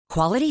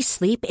Quality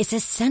sleep is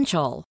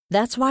essential.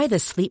 That's why the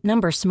Sleep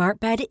Number Smart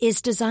Bed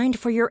is designed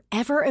for your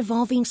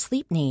ever-evolving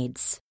sleep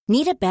needs.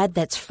 Need a bed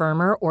that's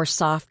firmer or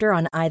softer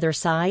on either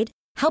side?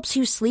 Helps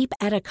you sleep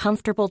at a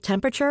comfortable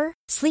temperature?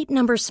 Sleep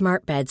Number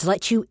Smart Beds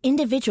let you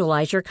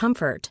individualize your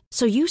comfort,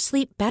 so you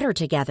sleep better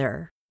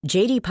together.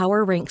 J.D.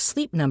 Power ranks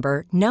Sleep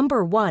Number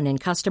number 1 in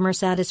customer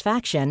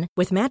satisfaction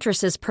with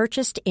mattresses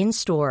purchased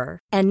in-store.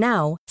 And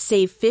now,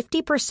 save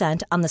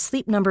 50% on the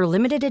Sleep Number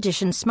Limited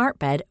Edition Smart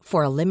Bed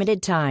for a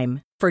limited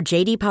time. For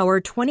J.D. Power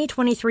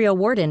 2023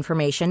 award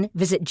information,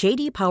 visit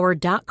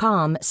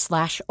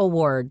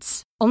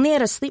jdpower.com/awards. Only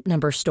at a Sleep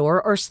Number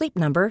store or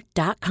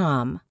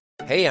sleepnumber.com.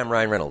 Hey, I'm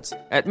Ryan Reynolds.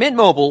 At Mint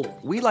Mobile,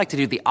 we like to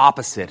do the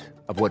opposite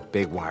of what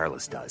Big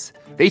Wireless does.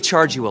 They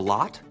charge you a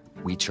lot.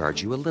 We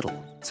charge you a little.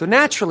 So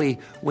naturally,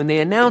 when they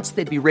announced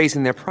they'd be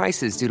raising their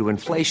prices due to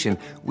inflation,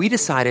 we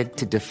decided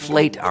to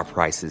deflate our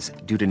prices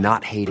due to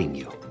not hating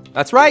you.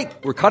 That's right.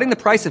 We're cutting the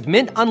price of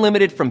Mint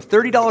Unlimited from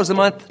 $30 a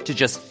month to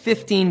just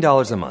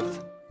 $15 a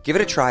month. Give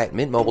it a try at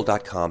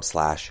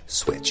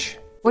mintmobile.com/switch.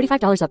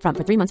 $45 up front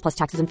for 3 months plus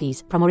taxes and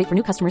fees. Promo rate for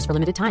new customers for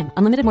limited time.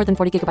 Unlimited more than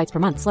 40 gigabytes per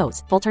month.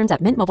 Slows full terms at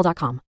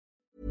mintmobile.com.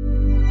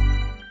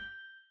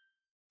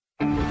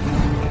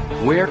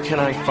 Where can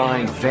I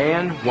find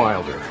Van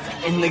Wilder?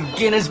 In the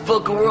Guinness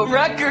Book of World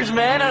Records,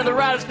 man, under the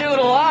Rottest Dude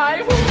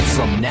Alive.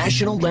 From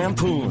National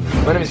Lampoon.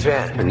 My name is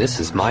Van, and this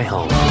is my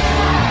home.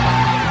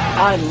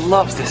 I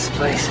love this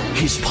place.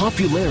 His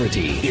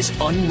popularity is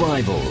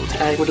unrivaled.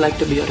 I would like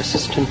to be your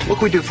assistant. What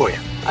can we do for you?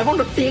 I want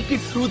to take you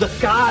through the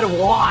car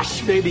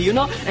wash, baby, you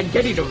know, and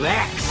get you to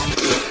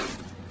wax.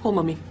 Oh,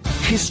 mommy.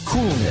 His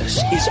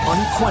coolness is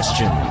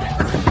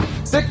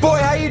unquestioned. Sick boy,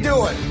 how you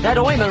doing? That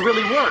ointment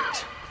really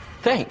worked.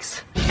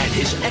 Thanks. And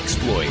his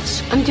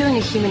exploits I'm doing a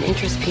human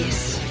interest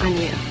piece on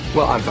you.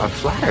 Well, I'm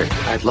flattered.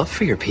 I'd love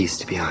for your piece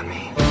to be on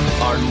me.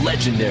 are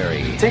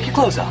legendary. Take your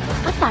clothes off.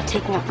 I'm not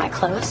taking off my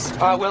clothes.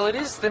 Well, it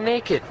is the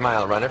naked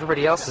mile run.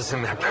 Everybody else is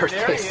in their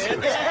birthday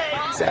suits.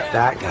 Except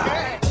that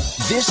guy.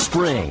 This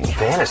spring,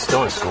 Van is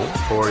still in school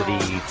for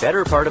the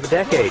better part of a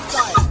decade.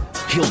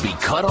 he'll be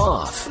cut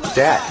off.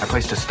 Dad, I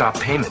placed a stop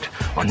payment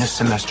on this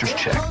semester's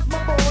check.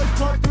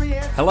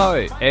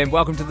 Hello, and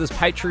welcome to this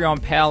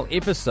Patreon Pal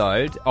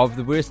episode of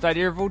The Worst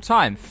Idea of All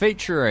Time,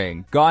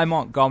 featuring Guy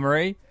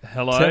Montgomery,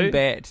 Hello. Tim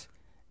Batt,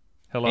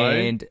 Hello.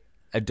 and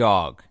a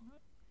dog.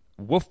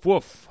 Woof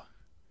woof.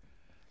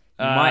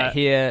 You might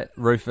hear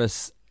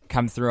Rufus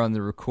come through on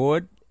the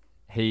record.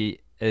 He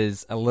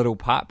is a little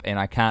pup, and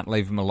I can't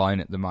leave him alone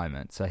at the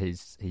moment. So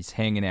he's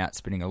hanging out,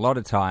 spending a lot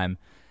of time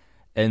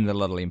in the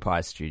Little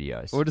Empire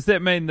Studios. Well, does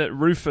that mean that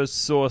Rufus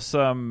saw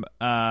some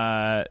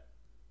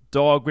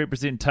dog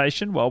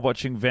representation while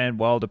watching Van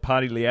Wilder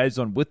Party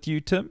Liaison with you,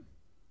 Tim?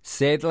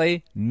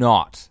 Sadly,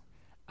 not.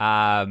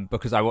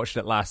 Because I watched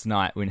it last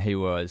night when he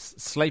was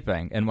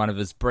sleeping in one of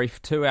his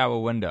brief 2-hour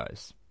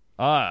windows.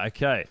 Ah,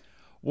 okay.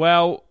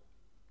 Well,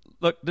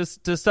 look,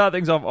 to start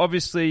things off,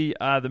 obviously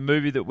the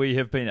movie that we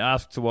have been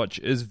asked to watch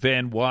is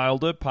Van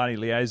Wilder, Party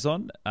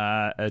Liaison,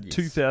 a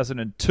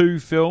 2002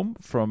 film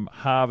from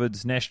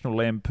Harvard's National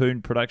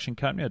Lampoon production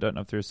company. I don't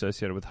know if they're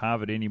associated with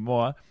Harvard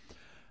anymore.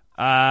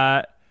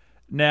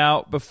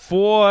 Now,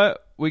 before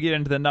we get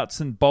into the nuts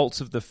and bolts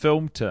of the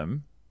film,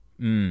 Tim,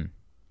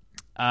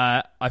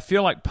 I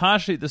feel like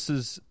partially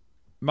this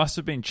must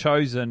have been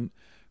chosen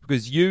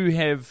because you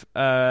have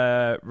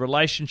a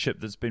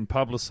relationship that's been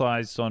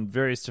publicized on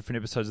various different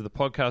episodes of the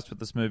podcast with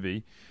this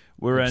movie.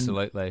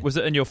 Absolutely. Was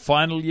it in your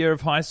final year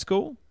of high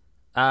school?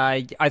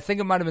 I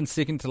think it might have been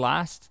second to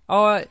last.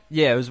 Oh,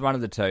 yeah, it was one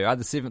of the two,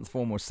 either 7th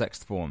form or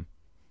 6th form.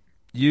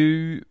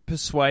 You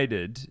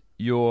persuaded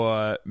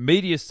your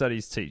media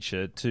studies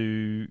teacher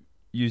to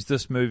use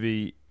this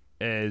movie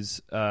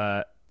as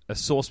a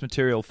source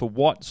material for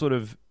what sort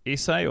of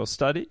essay or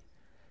study?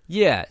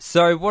 Yeah,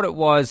 so what it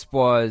was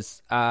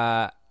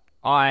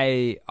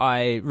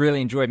I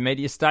really enjoyed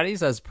media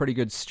studies. I was a pretty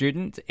good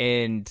student,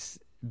 and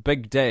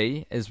Big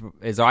D,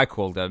 as I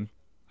called him,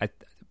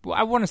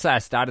 I want to say I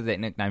started that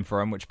nickname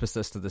for him, which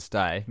persists to this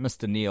day.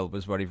 Mr. Neil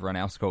was what everyone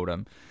else called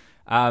him.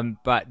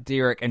 But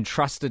Derek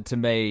entrusted to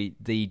me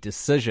the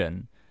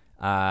decision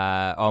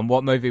on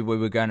what movie we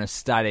were going to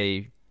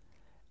study.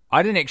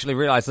 I didn't actually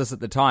realize this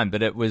at the time,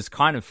 but it was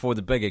kind of for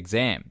the big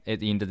exam at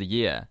the end of the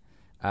year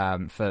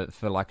for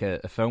like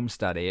a film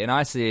study. And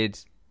I said,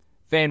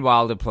 Van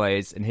Wilder,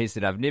 please. And he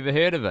said, I've never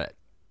heard of it.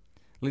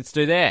 Let's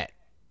do that.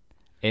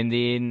 And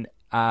then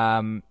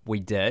we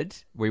did.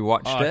 We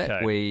watched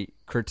it. We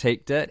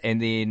critiqued it. And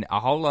then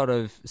a whole lot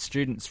of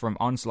students from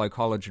Onslow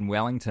College in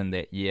Wellington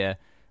that year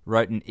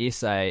wrote an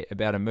essay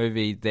about a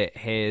movie that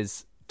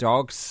has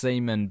dog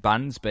semen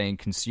buns being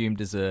consumed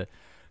as a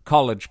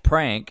college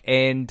prank,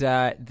 and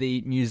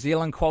the New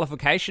Zealand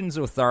Qualifications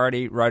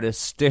Authority wrote a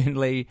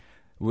sternly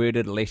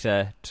worded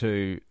letter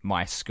to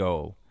my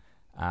school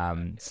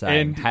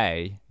saying,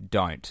 hey,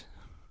 don't.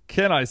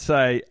 Can I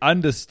say,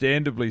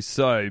 understandably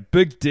so.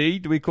 Big D,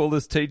 do we call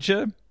this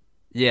teacher?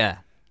 Yeah.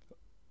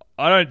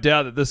 I don't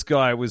doubt that this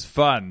guy was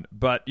fun,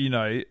 but, you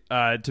know,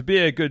 to be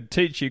a good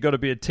teacher, you've got to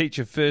be a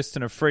teacher first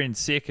and a friend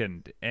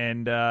second.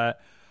 And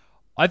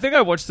I think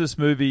I watched this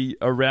movie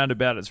around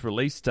about its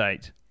release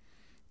date.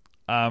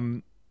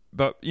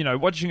 But,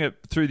 watching it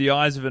through the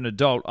eyes of an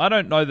adult, I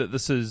don't know that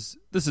this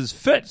is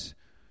fit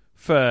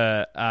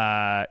for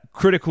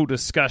critical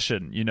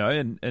discussion,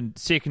 and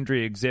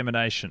secondary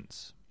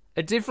examinations.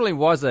 It definitely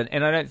wasn't,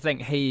 and I don't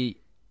think he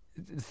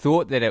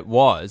thought that it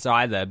was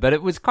either. But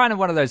it was kind of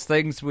one of those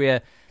things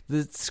where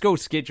the school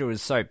schedule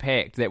was so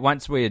packed that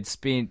once we had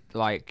spent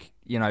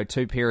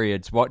 2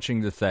 periods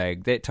watching the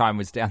thing, that time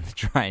was down the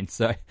drain.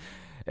 So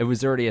it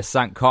was already a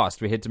sunk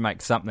cost. We had to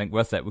make something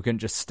with it. We couldn't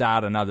just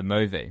start another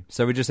movie.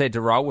 So we just had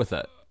to roll with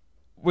it.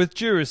 With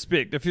due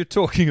respect, if you're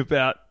talking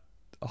about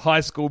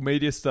high school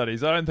media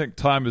studies, I don't think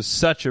time is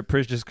such a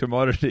precious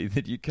commodity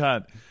that you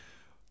can't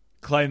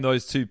claim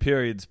those 2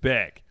 periods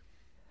back.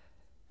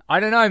 I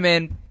don't know,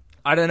 man.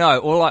 I don't know.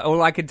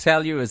 All I can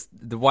tell you is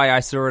the way I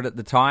saw it at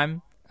the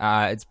time.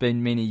 It's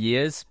been many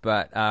years,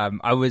 but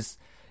I was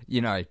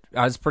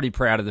pretty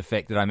proud of the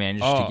fact that I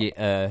managed to get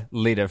a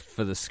letter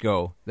for the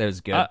school. That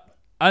was good.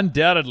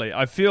 Undoubtedly.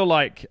 I feel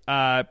like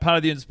part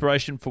of the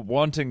inspiration for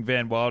wanting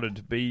Van Wilder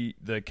to be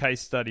the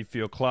case study for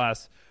your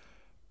class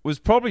was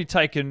probably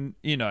taken,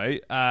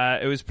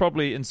 it was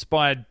probably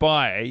inspired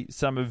by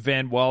some of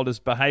Van Wilder's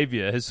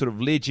behavior, his sort of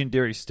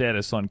legendary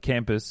status on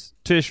campus,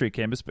 tertiary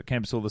campus, but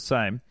campus all the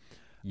same.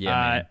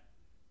 Yeah,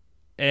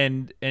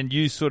 man. And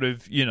you sort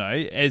of,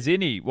 as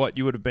what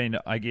you would have been,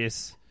 I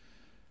guess,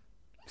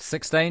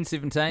 16,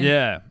 17?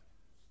 Yeah.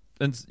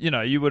 And,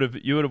 you would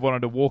have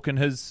wanted to walk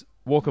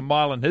a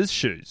mile in his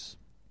shoes.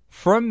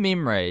 From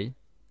memory,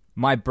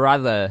 my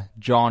brother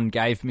John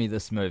gave me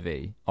this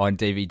movie on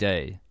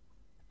DVD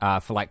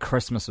for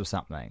Christmas or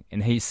something,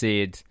 and he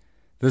said,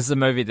 "This is a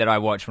movie that I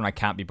watch when I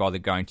can't be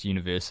bothered going to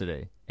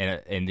university,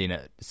 and then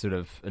it sort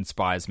of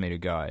inspires me to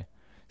go."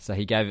 So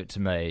he gave it to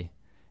me,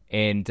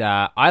 and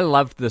I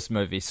loved this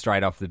movie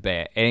straight off the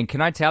bat. And can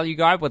I tell you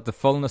guys, with the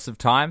fullness of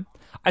time,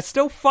 I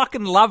still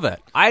fucking love it.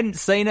 I hadn't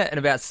seen it in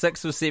about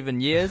 6 or 7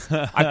 years.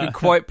 I could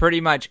quote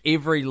pretty much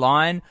every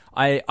line.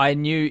 I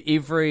knew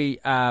every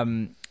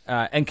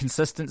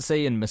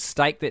inconsistency and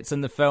mistake that's in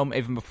the film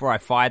even before I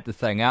fired the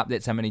thing up.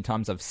 That's how many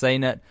times I've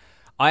seen it.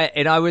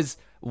 I was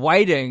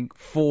waiting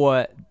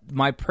for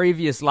my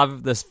previous love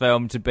of this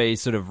film to be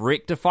sort of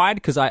rectified,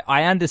 because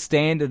I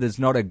understand it is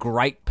not a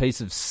great piece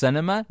of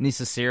cinema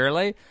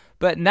necessarily.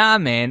 But nah,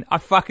 man, I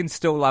fucking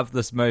still love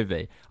this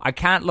movie. I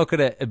can't look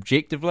at it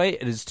objectively.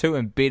 It is too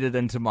embedded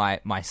into my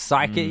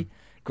psyche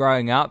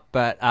growing up.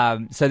 But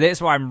so that's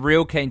why I'm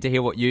real keen to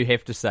hear what you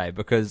have to say,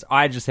 because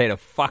I just had a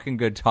fucking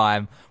good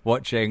time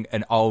watching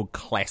an old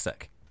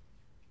classic.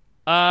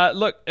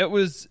 Look, it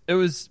was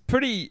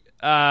pretty.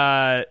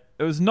 It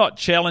was not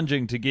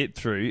challenging to get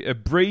through. A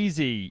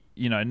breezy,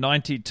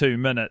 92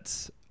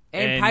 minutes.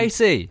 And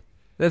pacey.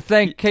 The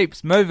thing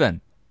keeps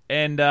moving.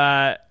 And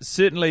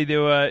certainly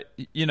there were,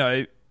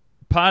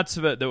 parts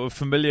of it that were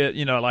familiar,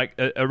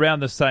 around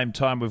the same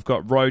time. We've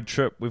got Road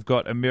Trip, we've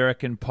got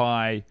American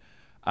Pie,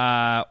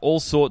 all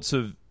sorts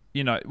of,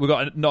 we've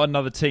got Not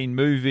Another Teen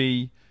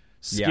Movie,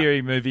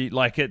 Scary Movie.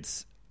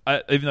 It's,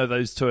 even though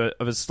those two are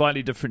of a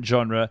slightly different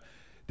genre,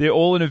 they're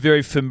all in a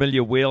very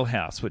familiar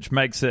wheelhouse, which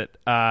makes it,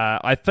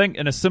 I think,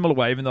 in a similar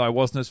way, even though I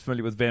wasn't as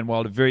familiar with Van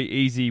Wilder, very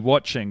easy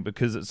watching,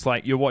 because it's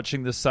like you're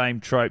watching the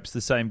same tropes,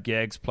 the same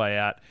gags play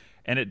out.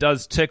 And it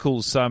does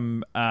tickle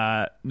some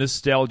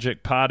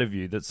nostalgic part of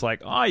you that's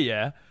like, oh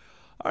yeah,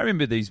 I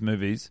remember these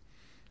movies.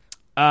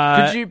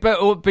 Could you,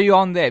 but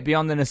beyond that,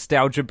 beyond the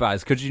nostalgia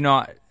buzz, could you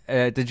not?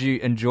 Did you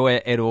enjoy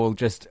it at all,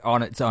 just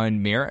on its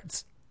own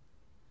merits?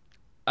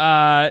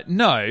 No,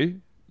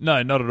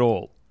 not at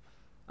all.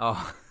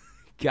 Oh,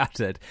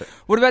 gutted.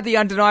 What about the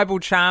undeniable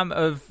charm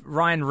of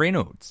Ryan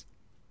Reynolds?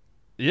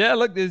 Yeah,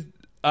 look,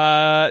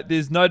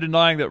 there's no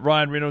denying that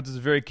Ryan Reynolds is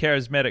a very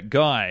charismatic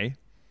guy.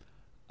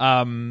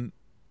 And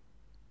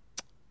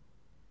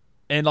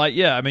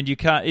you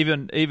can't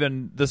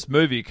even this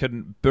movie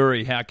couldn't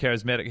bury how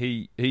charismatic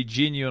he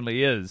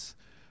genuinely is.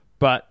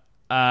 But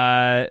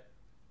they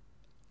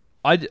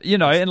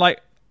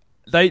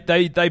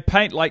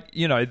paint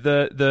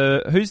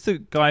the who's the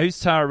guy who's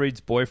Tara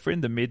Reid's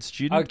boyfriend, the med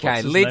student.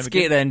 Okay, let's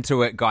get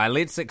into it, guy.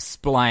 Let's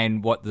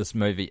explain what this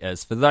movie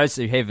is for those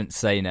who haven't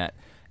seen it.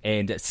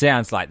 And it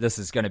sounds like this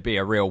is going to be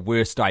a real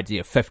worst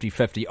idea,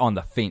 50-50 on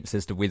the fence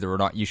as to whether or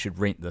not you should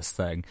rent this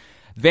thing.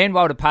 Van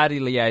Wilder Party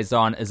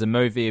Liaison is a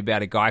movie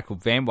about a guy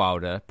called Van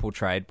Wilder,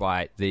 portrayed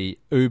by the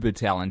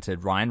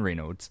uber-talented Ryan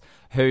Reynolds,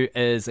 who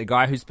is a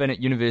guy who's been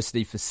at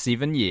university for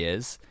 7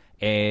 years,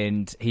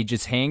 and he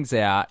just hangs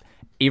out.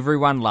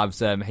 Everyone loves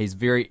him. He's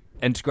very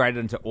integrated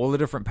into all the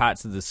different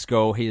parts of the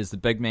school. He is the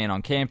big man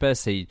on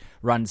campus. He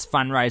runs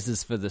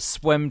fundraisers for the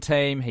swim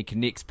team. He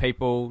connects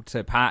people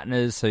to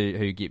partners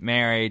who get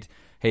married.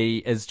 He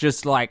is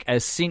just like a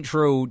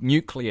central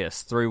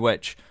nucleus through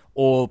which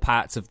all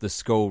parts of the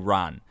school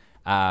run.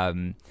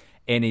 And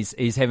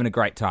he's having a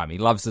great time. He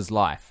loves his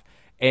life.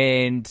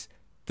 And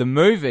the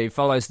movie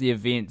follows the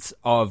events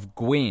of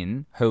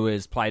Gwen, who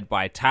is played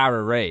by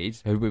Tara Reid,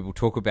 who we will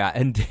talk about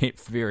in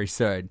depth very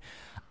soon.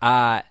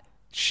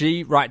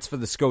 She writes for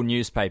the school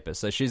newspaper,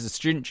 so she's a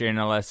student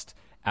journalist,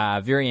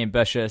 very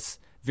ambitious,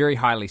 very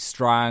highly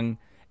strung,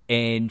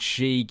 and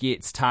she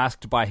gets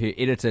tasked by her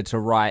editor to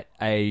write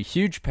a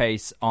huge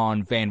piece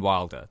on Van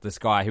Wilder, this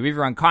guy who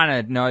everyone kind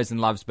of knows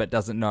and loves but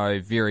doesn't know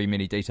very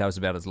many details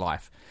about his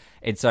life.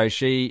 And so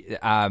she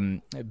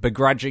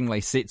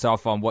begrudgingly sets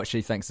off on what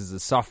she thinks is a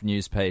soft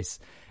news piece,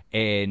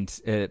 and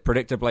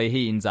predictably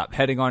he ends up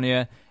hitting on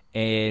her,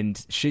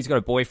 and she's got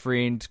a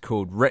boyfriend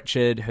called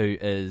Richard who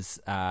is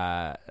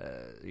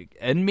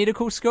in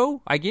medical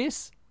school, I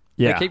guess.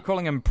 Yeah. They keep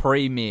calling him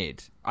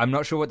pre-med. I'm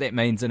not sure what that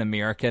means in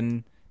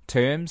American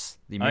terms,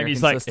 the American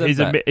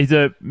system. He's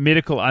a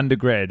medical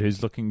undergrad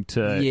who's looking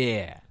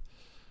to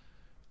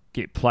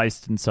get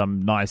placed in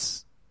some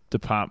nice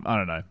department. I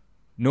don't know.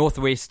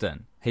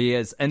 Northwestern. He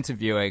is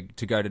interviewing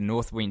to go to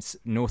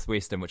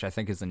Northwestern, which I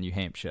think is in New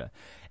Hampshire.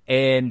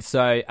 And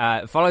so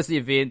it follows the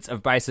events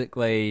of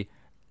basically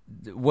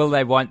will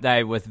they, won't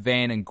they, with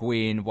Van and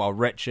Gwen, while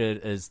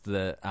Richard is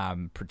the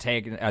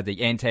protagonist,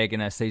 the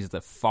antagonist. He's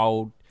the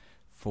foil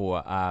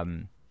for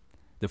Van.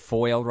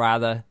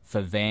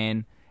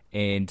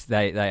 And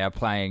they are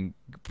playing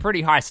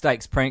pretty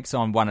high-stakes pranks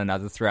on one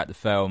another throughout the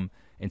film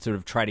and sort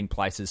of trading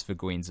places for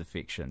Gwen's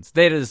affections.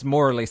 That is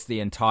more or less the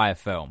entire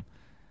film,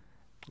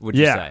 would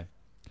you say?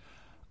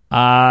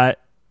 Yeah,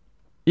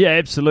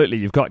 absolutely.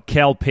 You've got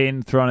Cal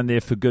Penn thrown in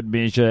there for good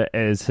measure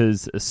as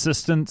his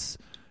assistant.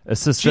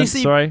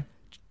 Jesse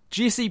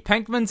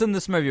Pinkman's in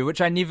this movie,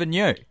 which I never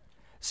knew.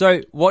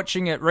 So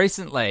watching it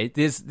recently,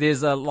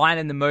 there's a line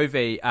in the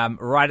movie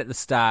right at the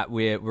start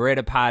where we're at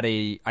a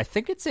party. I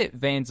think it's at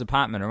Van's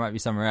apartment, or it might be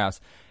somewhere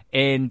else.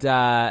 And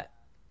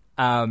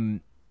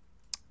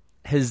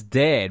his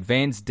dad,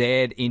 Van's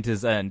dad,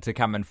 enters in to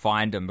come and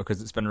find him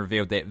because it's been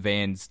revealed that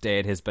Van's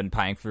dad has been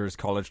paying for his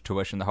college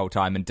tuition the whole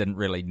time and didn't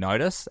really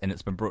notice. And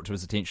it's been brought to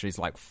his attention. He's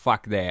like,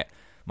 "Fuck that!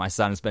 My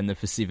son's been there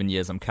for 7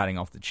 years. I'm cutting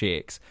off the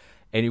checks."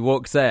 And he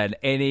walks in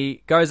and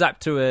he goes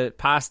up to a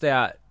passed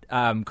out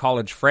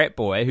college frat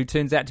boy who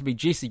turns out to be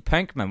Jesse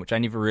Pinkman, which I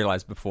never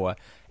realized before.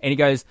 And he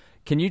goes,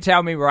 "Can you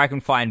tell me where I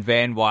can find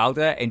Van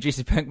Wilder?" And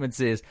Jesse Pinkman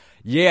says,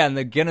 "Yeah, in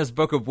the Guinness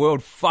Book of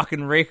World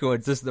fucking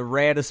Records. This is the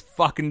raddest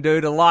fucking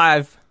dude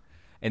alive."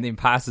 And then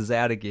passes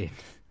out again.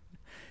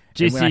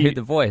 And when I heard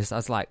the voice, I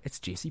was like, it's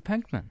Jesse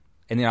Pinkman.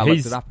 And then I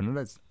looked it up and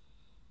it is.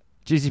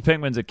 Jesse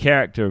Pinkman's a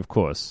character, of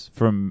course,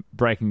 from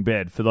Breaking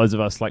Bad. For those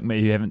of us like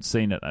me who haven't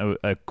seen it,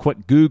 a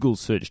quick Google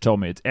search told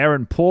me it's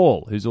Aaron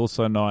Paul, who's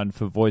also known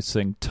for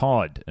voicing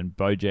Todd in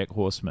BoJack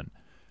Horseman.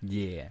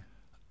 Yeah.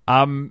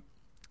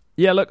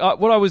 Yeah, look,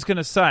 what I was going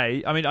to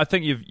say, I mean, I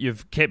think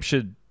you've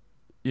captured,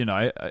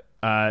 the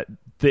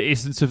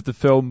essence of the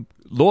film.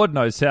 Lord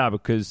knows how,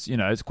 because,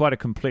 it's quite a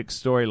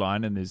complex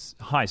storyline and there's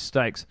high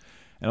stakes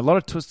and a lot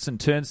of twists and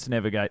turns to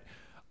navigate.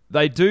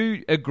 They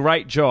do a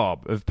great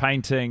job of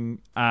painting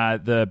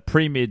the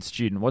pre-med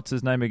student. What's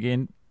his name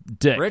again?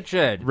 Dick.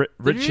 Richard.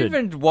 Richard. Did you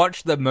even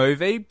watch the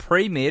movie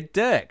Pre-Med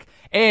Dick?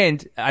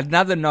 And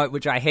another note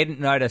which I hadn't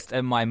noticed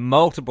in my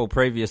multiple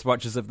previous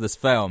watches of this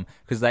film,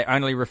 because they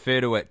only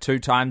refer to it 2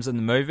 times in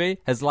the movie,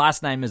 his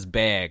last name is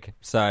Bag,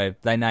 so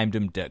they named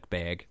him Dick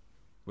Bag,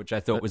 which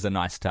I thought was a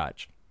nice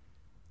touch.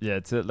 Yeah,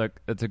 it's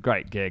a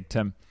great gag,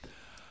 Tim.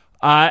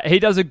 He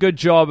does a good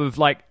job of,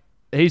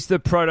 he's the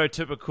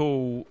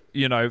prototypical,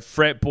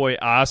 frat boy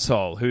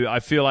arsehole who I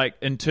feel like,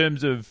 in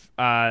terms of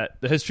the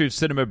history of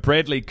cinema,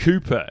 Bradley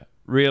Cooper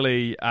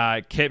really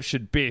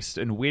captured best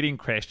in Wedding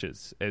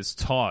Crashers as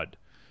Todd.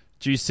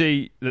 Do you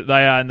see that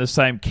they are in the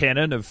same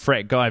canon of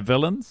frat guy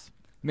villains?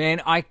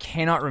 Man, I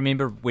cannot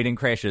remember Wedding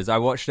Crashers. I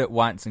watched it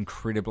once,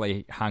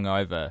 incredibly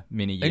hungover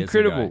many years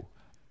ago.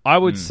 I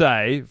would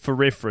say, for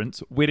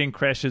reference, Wedding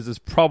Crashers is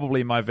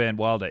probably my Van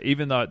Wilder,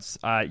 even though it's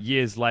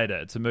years later.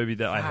 It's a movie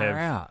that I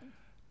have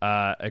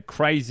a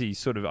crazy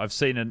sort of... I've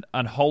seen an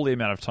unholy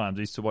amount of times.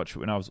 I used to watch it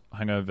when I was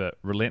hungover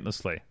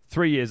relentlessly.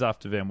 3 years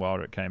after Van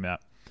Wilder it came out.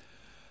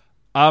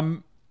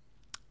 And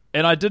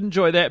I did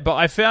enjoy that, but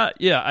I found...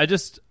 Yeah, I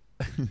just...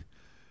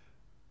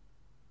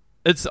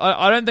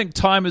 I don't think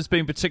time has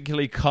been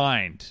particularly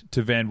kind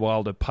to Van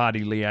Wilder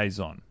Party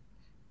Liaison.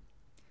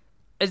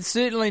 It's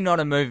certainly not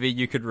a movie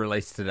you could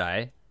release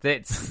today.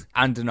 That's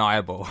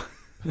undeniable.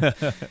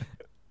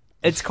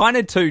 It's kind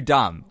of too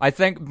dumb. I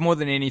think more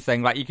than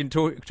anything, you can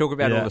talk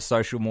about all the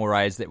social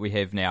mores that we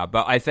have now,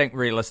 but I think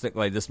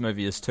realistically this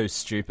movie is too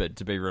stupid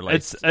to be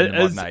released in the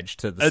modern age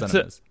to the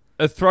cinemas.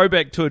 A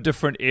throwback to a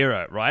different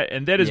era, right?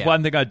 And that is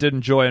one thing I did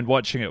enjoy in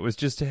watching it, was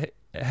just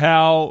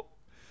how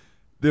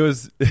it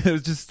was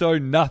just so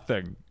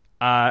nothing.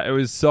 It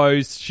was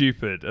so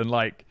stupid,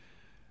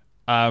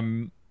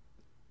 and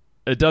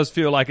it does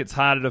feel like it's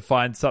harder to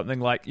find something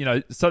like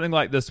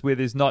this where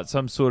there's not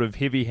some sort of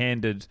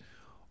heavy-handed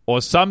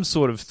or some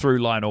sort of through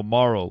line or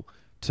moral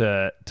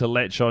to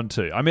latch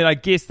onto. I mean, I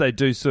guess they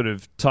do sort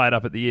of tie it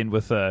up at the end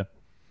with a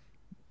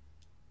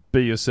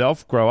be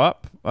yourself, grow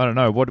up. I don't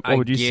know. What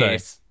would you say?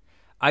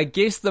 I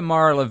guess the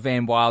moral of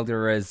Van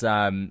Wilder is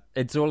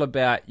it's all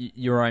about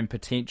your own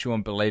potential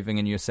and believing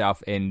in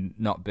yourself and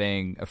not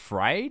being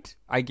afraid,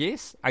 I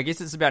guess. I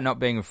guess it's about not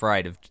being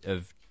afraid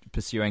of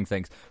pursuing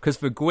things. Because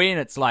for Gwen,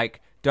 it's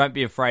like don't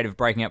be afraid of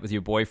breaking up with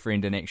your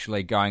boyfriend and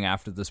actually going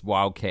after this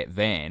wildcat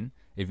van,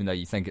 even though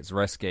you think it's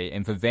risky.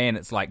 And for Van,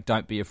 it's like,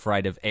 don't be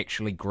afraid of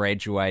actually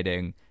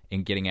graduating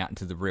and getting out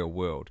into the real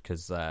world,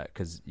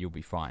 because you'll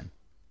be fine.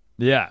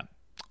 Yeah.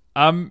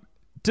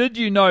 Did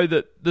you know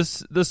that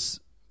this,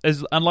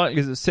 as unlikely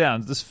as it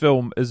sounds, this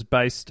film is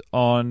based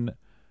on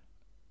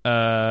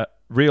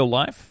real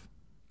life?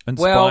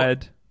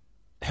 Inspired?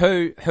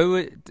 Well,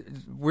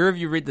 where have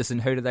you read this,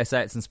 and who do they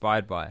say it's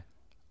inspired by?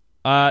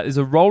 There's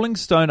a Rolling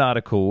Stone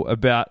article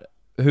about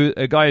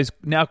a guy who's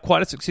now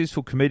quite a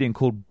successful comedian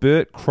called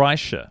Bert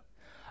Kreischer.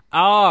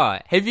 Oh,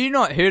 have you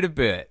not heard of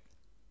Bert?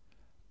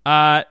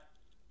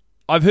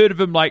 I've heard of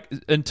him like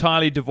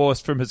entirely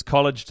divorced from his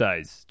college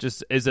days,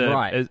 just as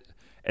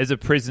a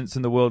presence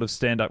in the world of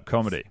stand-up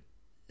comedy.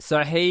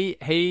 So he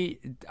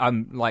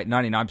I'm like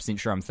 99%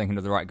 sure I'm thinking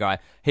of the right guy.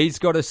 He's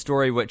got a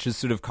story which is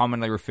sort of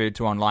commonly referred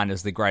to online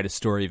as the greatest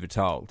story ever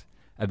told,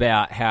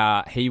 about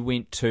how he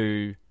went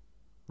to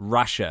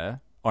Russia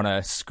on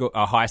a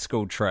high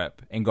school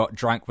trip and got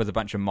drunk with a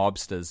bunch of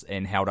mobsters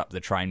and held up the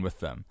train with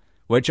them,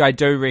 which I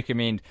do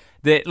recommend.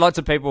 Lots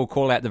of people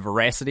call out the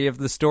veracity of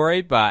the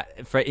story,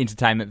 but for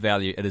entertainment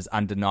value, it is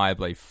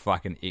undeniably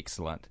fucking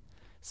excellent.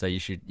 So you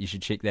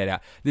should check that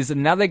out. There's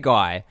another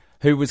guy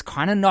who was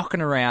kind of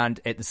knocking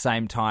around at the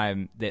same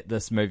time that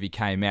this movie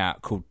came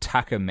out, called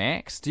Tucker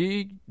Max. Do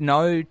you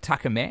know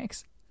Tucker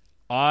Max?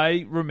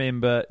 I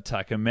remember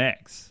Tucker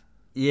Max.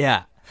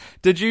 Yeah.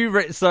 Did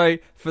you... So,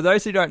 for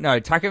those who don't know,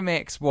 Tucker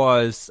Max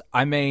was...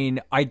 I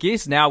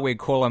guess now we'd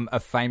call him a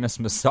famous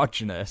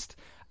misogynist.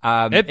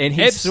 And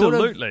he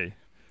absolutely.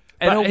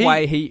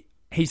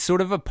 He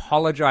sort of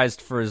apologized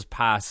for his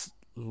past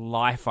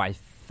life, I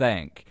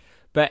think.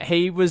 But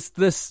he was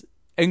this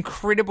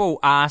incredible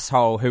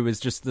asshole who was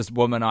just this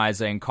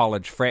womanizing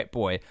college frat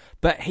boy.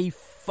 But he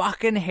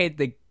fucking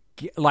had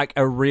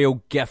a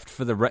real gift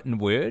for the written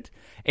word.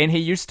 And he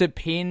used to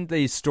pen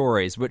these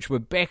stories, which were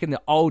back in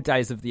the old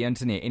days of the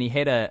internet. And he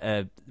had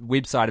a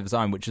website of his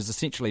own, which is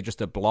essentially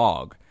just a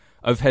blog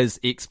of his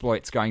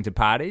exploits going to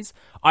parties.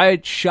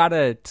 I'd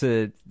shudder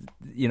to,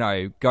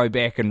 go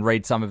back and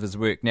read some of his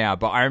work now.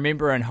 But I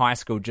remember in high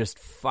school just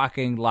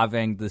fucking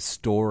loving the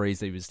stories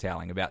he was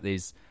telling about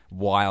these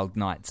wild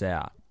nights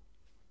out.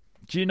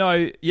 Do you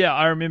know,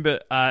 I remember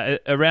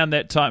around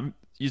that time,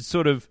 you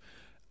sort of,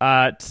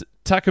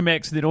 Tucker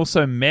Max and then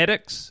also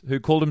Maddox, who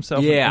called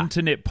himself an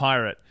internet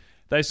pirate.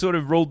 They sort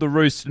of ruled the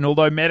roost, and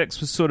although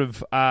Maddox was sort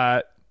of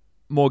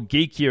more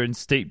geekier and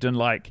steeped in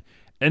like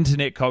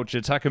internet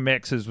culture, Tucker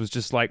Max's was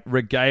just like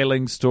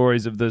regaling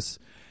stories of this,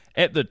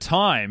 at the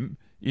time,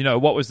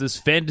 what was this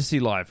fantasy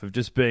life of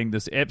just being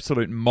this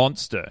absolute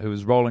monster who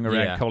was rolling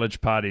around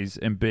college parties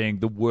and being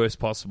the worst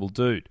possible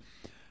dude.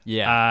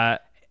 Yeah.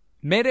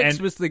 Maddox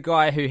was the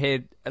guy who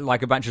had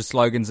like a bunch of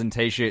slogans and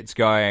t-shirts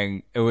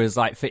going, it was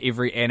like, for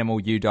every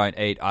animal you don't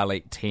eat, I'll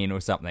eat 10 or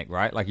something,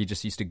 right? Like he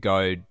just used to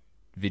goad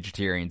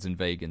vegetarians and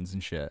vegans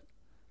and shit.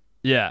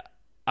 Yeah.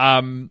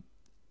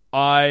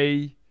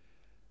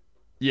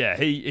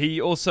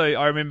 He also,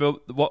 I remember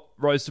what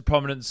rose him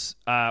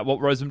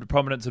to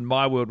prominence in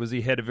my world was he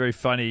had a very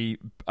funny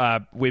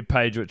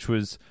webpage which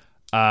was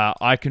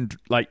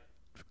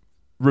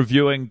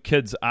reviewing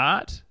kids'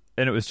 art.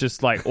 And it was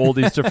just like all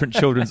these different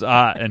children's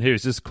art, and he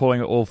was just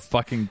calling it all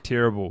fucking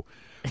terrible,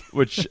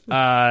 which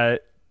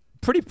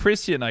pretty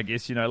prescient, I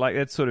guess. Like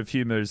that sort of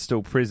humor is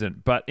still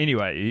present. But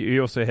anyway, he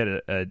also had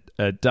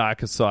a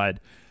darker side.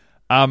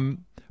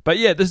 But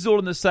yeah, this is all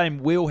in the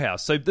same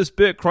wheelhouse. So this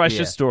Bert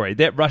Kreischer story,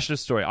 that Russia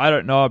story, I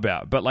don't know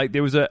about, but like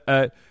there was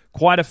a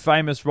quite a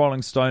famous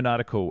Rolling Stone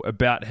article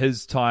about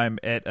his time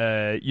at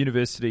a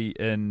university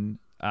in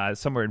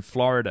somewhere in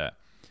Florida.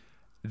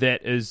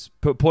 That is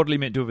purportedly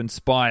meant to have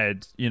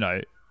inspired,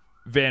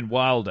 Van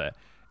Wilder.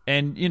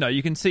 And,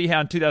 you can see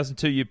how in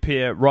 2002 you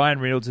pair Ryan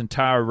Reynolds and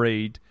Tara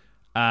Reid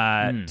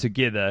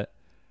together.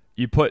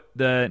 You put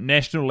the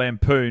National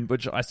Lampoon,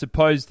 which I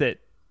suppose that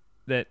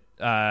their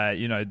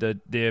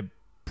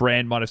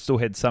brand might have still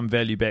had some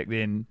value back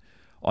then,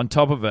 on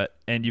top of it.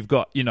 And you've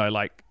got,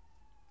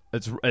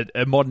 it's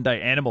a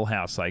modern-day Animal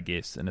House, I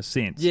guess, in a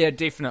sense. Yeah,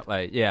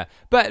 definitely, yeah.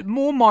 But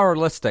more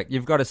moralistic,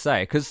 you've got to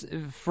say, because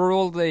for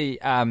all the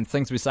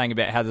things we're saying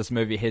about how this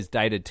movie has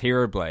dated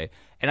terribly,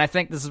 and I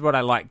think this is what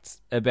I liked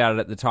about it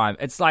at the time,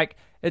 it's like,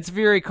 it's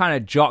very kind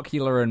of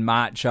jocular and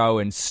macho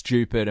and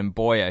stupid and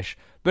boyish,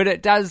 but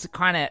it does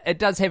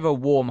have a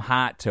warm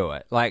heart to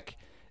it. Like,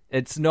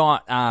 it's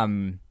not...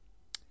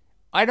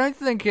 I don't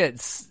think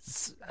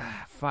it's...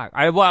 fuck.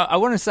 I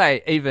want to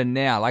say, even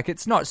now, like,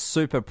 it's not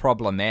super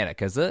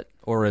problematic, is it?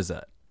 Or is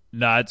it?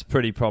 No, it's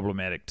pretty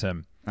problematic,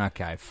 Tim.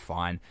 Okay,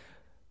 fine.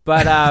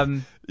 But,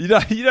 you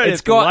don't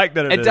have to like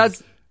that it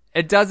is.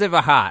 It does have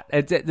a heart.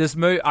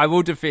 I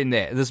will defend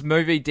that. This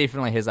movie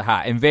definitely has a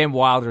heart. And Van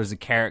Wilder as a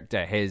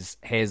character has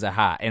a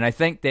heart. And I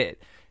think that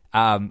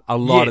a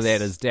lot of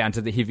that is down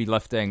to the heavy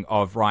lifting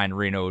of Ryan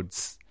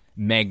Reynolds'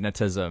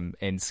 magnetism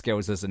and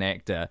skills as an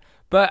actor.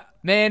 But,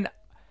 man...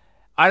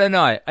 I don't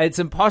know. It's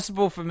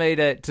impossible for me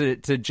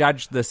to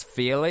judge this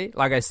fairly.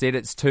 Like I said,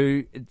 it's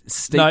too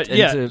steeped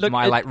into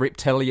my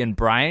reptilian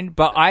brain.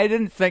 But I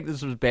didn't think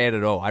this was bad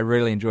at all. I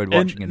really enjoyed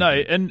watching it. No,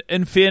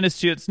 in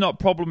fairness to you, it's not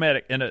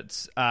problematic in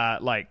its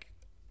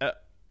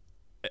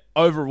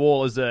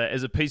overall as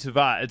a piece of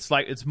art.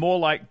 It's more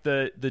like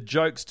the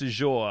jokes du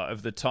jour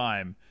of the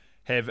time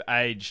have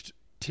aged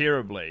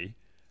terribly.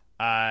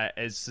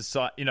 As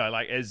society,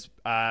 as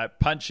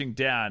punching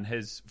down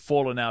has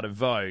fallen out of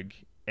vogue,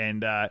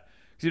 and a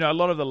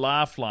lot of the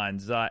laugh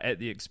lines are at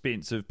the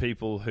expense of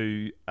people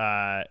who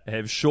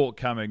have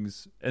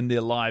shortcomings in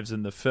their lives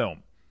in the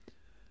film.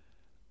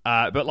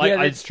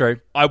 That's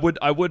true. I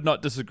would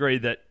not disagree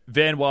that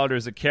Van Wilder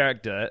as a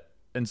character,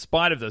 in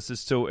spite of this, is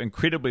still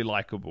incredibly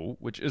likable,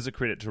 which is a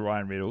credit to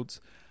Ryan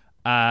Reynolds,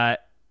 and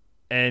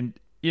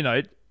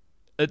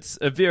it's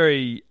a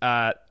very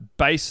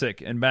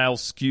basic and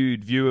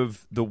male-skewed view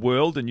of the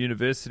world and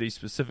university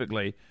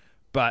specifically,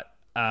 but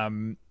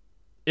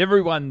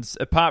everyone's,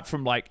 apart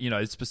from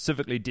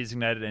specifically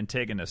designated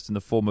antagonists in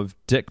the form of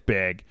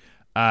dickbag,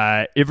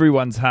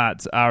 everyone's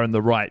hearts are in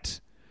the right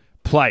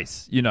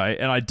place, and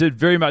I did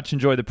very much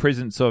enjoy the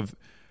presence of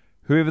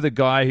whoever the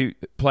guy who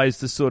plays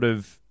the sort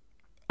of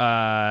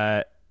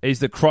he's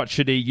the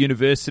crotchety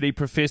university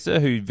professor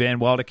who Van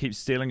Wilder keeps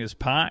stealing his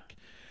park.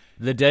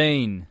 The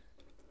dean.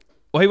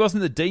 Well, he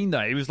wasn't the dean,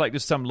 though. He was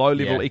just some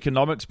low-level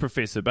economics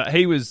professor. But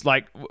he was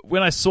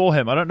when I saw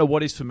him, I don't know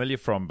what he's familiar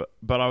from,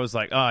 but I was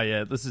like, oh,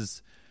 yeah, this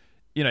is,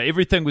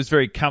 everything was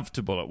very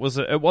comfortable. It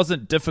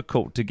wasn't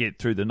difficult to get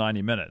through the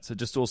 90 minutes. It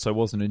just also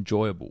wasn't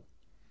enjoyable.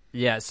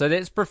 Yeah, so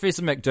that's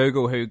Professor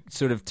McDougal, who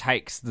sort of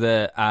takes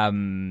the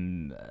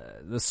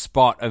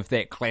spot of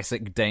that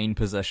classic dean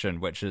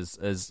position, which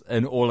is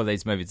in all of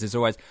these movies. There's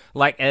always,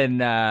 like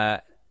in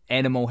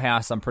Animal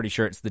House, I'm pretty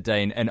sure it's the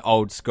dean. In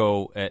Old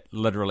School, it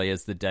literally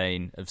is the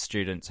dean of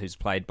students, who's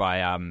played by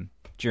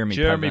Jeremy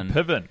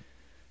Piven.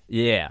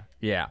 Yeah.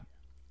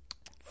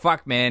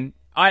 Fuck, man.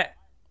 What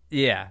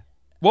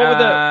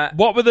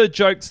were the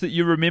jokes that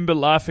you remember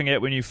laughing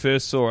at when you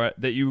first saw it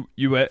that you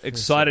were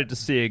excited to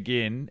see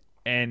again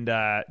and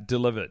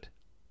delivered?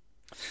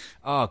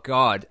 Oh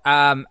God.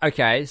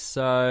 Okay.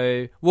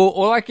 So,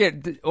 all I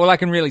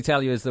can really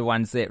tell you is the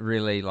ones that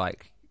really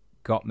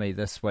got me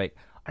this week.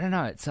 I don't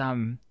know.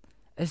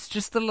 It's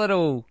just the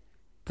little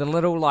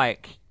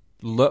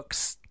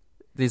looks.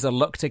 There's a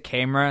look to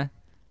camera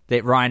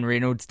that Ryan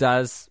Reynolds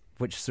does,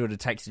 which sort of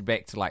takes you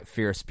back to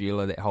Ferris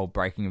Bueller, that whole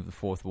breaking of the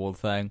fourth wall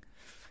thing.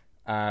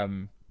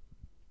 What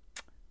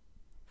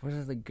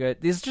are the good?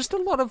 There's just a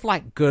lot of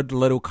good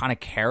little kind of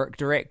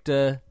character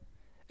actor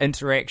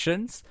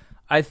interactions.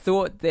 I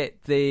thought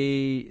that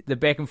the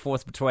back and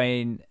forth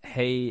between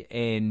he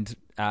and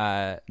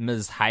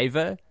Ms.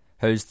 Haver,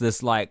 who's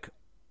this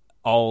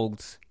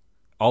old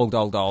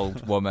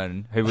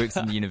woman who works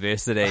in the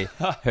university,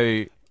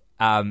 who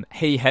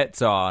he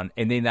hits on,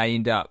 and then they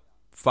end up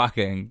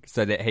fucking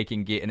so that he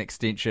can get an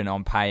extension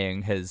on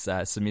paying his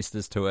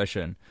semester's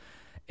tuition.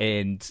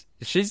 And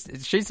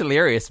she's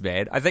hilarious,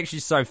 man. I think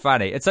she's so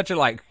funny. It's such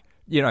a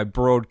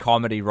broad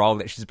comedy role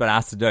that she's been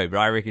asked to do, but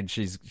I reckon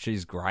she's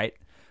great.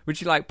 When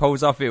she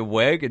pulls off her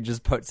wig and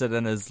just drops it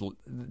in his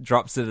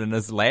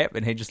lap,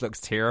 and he just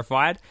looks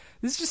terrified.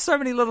 There's just so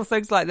many little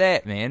things like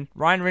that, man.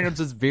 Ryan Reynolds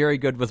is very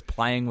good with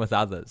playing with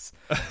others.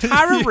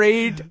 Tara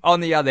Reid, on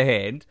the other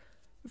hand,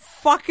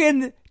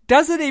 fucking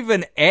doesn't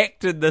even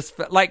act in this.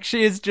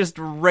 She is just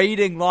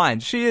reading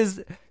lines. She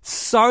is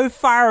so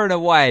far and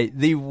away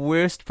the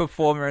worst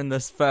performer in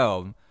this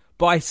film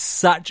by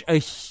such a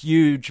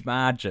huge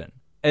margin.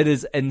 It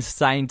is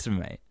insane to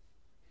me.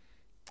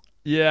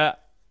 Yeah.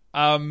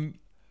 I'd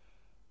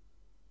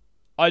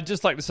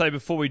just like to say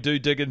before we do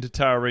dig into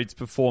Tara Reid's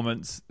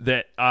performance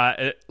that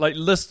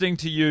listening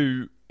to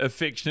you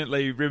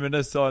affectionately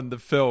reminisce on the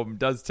film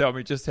does tell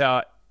me just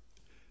how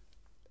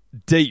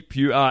deep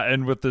you are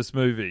in with this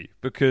movie,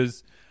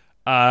 because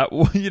while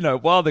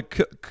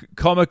the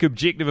comic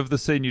objective of the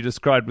scene you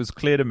described was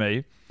clear to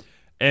me,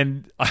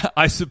 and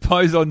I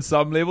suppose on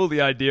some level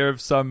the idea of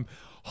some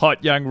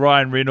hot young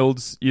Ryan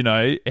Reynolds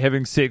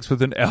having sex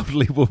with an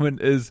elderly woman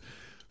is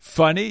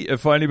funny,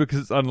 if only because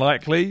it's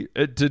unlikely.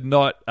 It did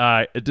not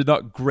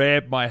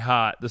grab my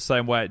heart the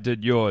same way it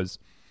did yours.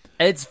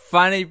 It's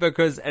funny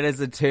because it is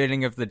a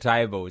turning of the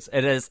tables.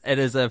 It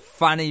is a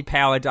funny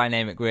power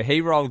dynamic where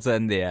he rolls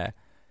in there,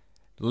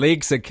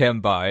 legs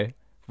akimbo,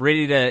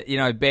 ready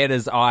to bat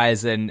his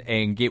eyes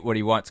and get what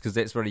he wants because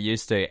that's what he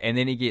used to, and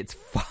then he gets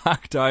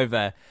fucked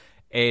over,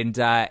 and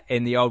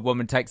the old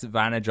woman takes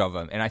advantage of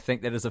him. And I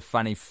think that is a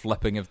funny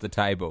flipping of the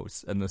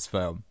tables in this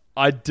film.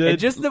 I did. And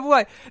just the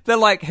way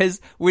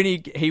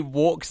when he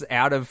walks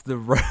out of the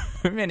room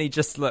and he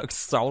just looks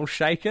soul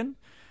shaken.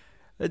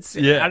 I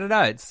don't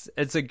know.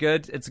 It's a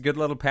good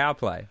little power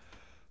play.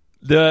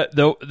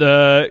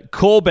 The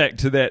callback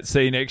to that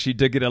scene actually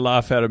did get a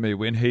laugh out of me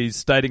when he's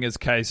stating his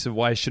case of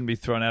why he shouldn't be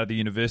thrown out of the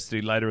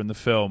university later in the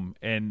film,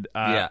 and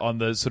on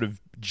the sort of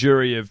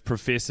jury of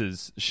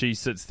professors, she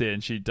sits there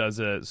and she does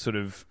a sort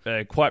of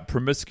quite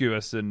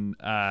promiscuous and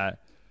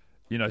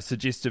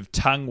suggestive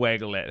tongue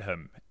waggle at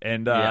him.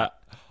 And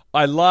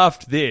I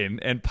laughed then,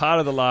 and part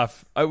of the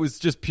laugh, it was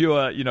just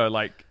pure,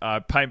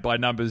 paint by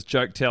numbers,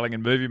 joke telling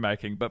and movie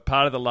making, but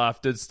part of the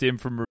laugh did stem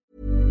from...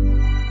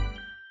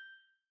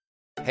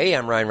 Hey,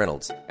 I'm Ryan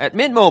Reynolds. At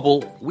Mint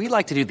Mobile, we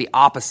like to do the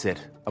opposite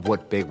of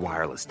what Big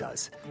Wireless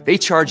does. They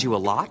charge you a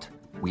lot,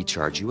 we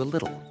charge you a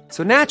little.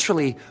 So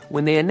naturally,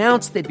 when they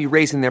announced they'd be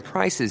raising their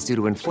prices due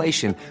to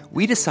inflation,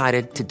 we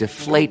decided to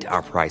deflate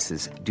our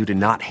prices due to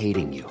not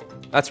hating you.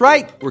 That's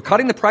right. We're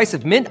cutting the price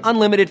of Mint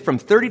Unlimited from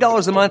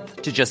 $30 a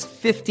month to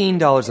just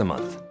 $15 a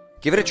month.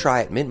 Give it a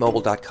try at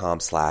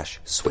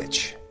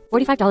mintmobile.com/switch.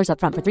 $45 up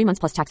front for 3 months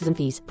plus taxes and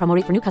fees. Promo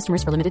rate for new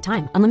customers for limited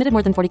time. Unlimited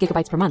more than 40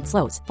 gigabytes per month.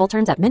 Slows full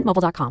terms at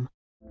mintmobile.com.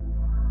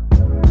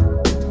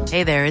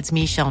 Hey there, it's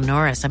Michelle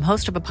Norris. I'm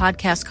host of a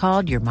podcast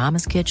called Your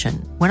Mama's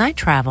Kitchen. When I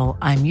travel,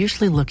 I'm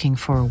usually looking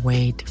for a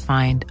way to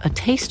find a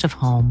taste of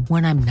home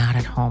when I'm not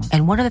at home.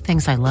 And one of the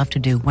things I love to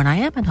do when I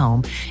am at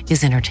home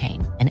is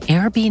entertain. And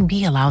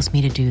Airbnb allows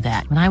me to do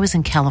that. When I was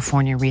in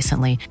California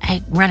recently,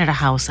 I rented a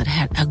house that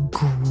had a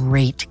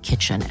great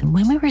kitchen. And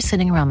when we were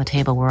sitting around the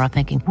table, we were all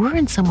thinking, we're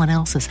in someone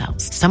else's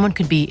house. Someone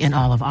could be in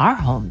all of our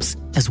homes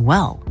as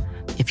well.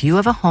 If you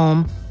have a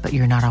home, but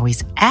you're not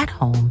always at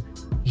home,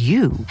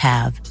 you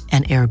have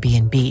an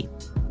Airbnb.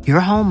 Your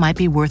home might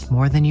be worth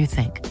more than you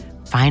think.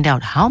 Find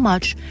out how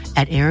much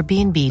at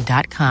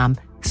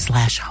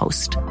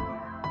airbnb.com/host.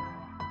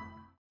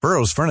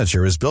 Burrow's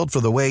furniture is built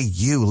for the way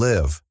you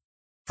live.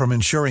 From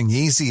ensuring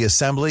easy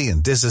assembly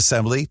and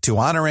disassembly to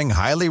honoring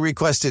highly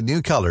requested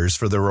new colors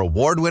for their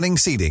award-winning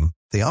seating,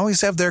 they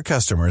always have their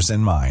customers in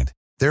mind.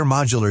 Their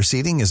modular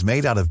seating is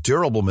made out of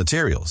durable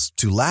materials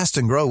to last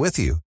and grow with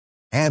you.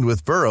 And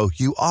with Burrow,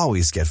 you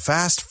always get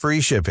fast,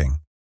 free shipping.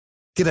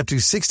 Get up to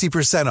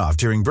 60% off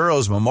during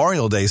Burrow's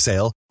Memorial Day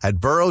sale at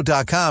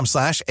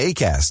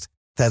burrow.com/ACAST.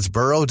 That's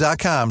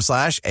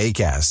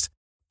burrow.com/ACAST.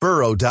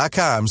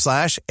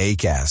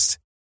 burrow.com/ACAST.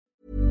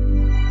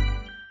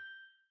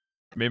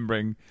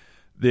 Remembering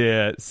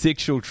their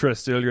sexual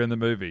tryst earlier in the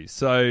movie.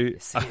 So,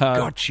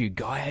 got you,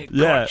 guy.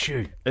 Got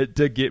you. It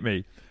did get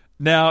me.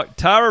 Now,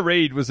 Tara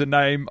Reid was a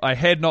name I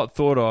had not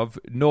thought of,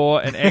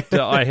 nor an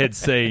actor I had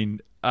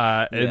seen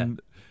in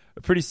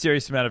a pretty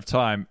serious amount of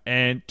time.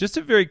 And just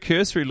a very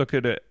cursory look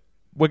at a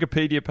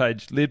Wikipedia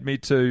page led me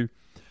to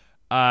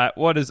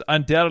what is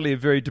undoubtedly a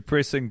very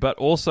depressing but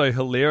also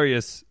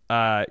hilarious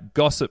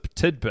gossip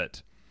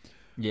tidbit,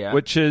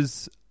 which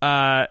is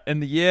in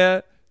the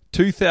year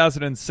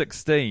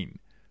 2016,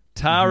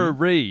 Tara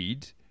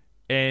Reid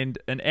and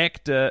an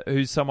actor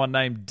who's someone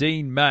named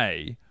Dean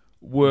May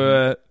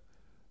were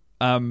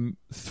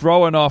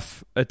throwing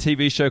off a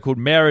TV show called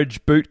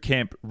Marriage Boot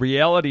Camp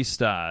reality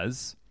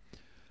stars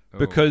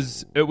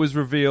because it was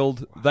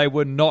revealed they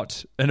were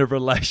not in a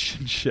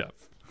relationship.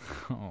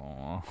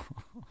 Oh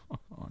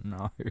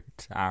no,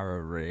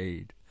 Tara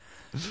Reid.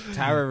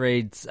 Tara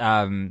Reid's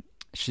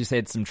she's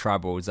had some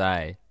troubles,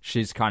 eh?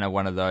 She's kind of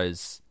one of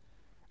those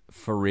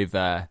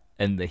forever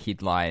in the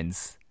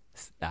headlines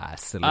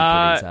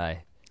celebrities, eh?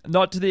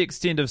 Not to the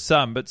extent of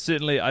some, but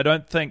certainly I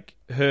don't think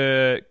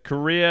her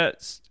career.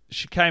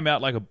 She came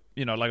out like a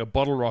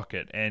bottle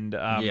rocket, and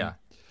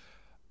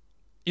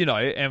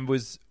and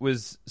was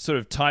sort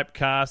of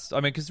typecast.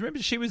 I mean, because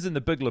remember she was in The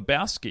Big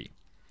Lebowski.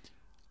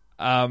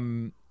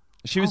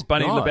 She was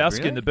Bunny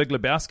Lebowski in The Big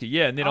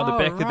Lebowski, and then on the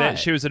back of that,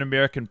 she was in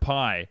American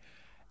Pie.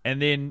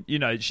 And then,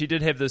 she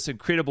did have this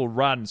incredible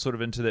run sort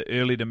of into the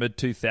early to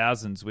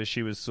mid-2000s where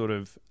she was sort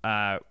of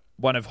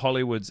one of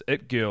Hollywood's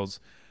it girls.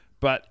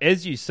 But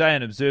as you say,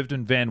 and observed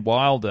in Van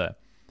Wilder,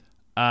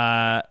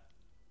 I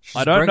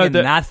don't know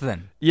that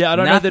nothing. Yeah, I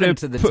don't know that her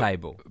to the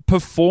table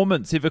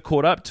performance ever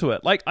caught up to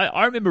it. Like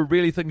I remember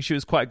really thinking she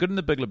was quite good in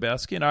The Big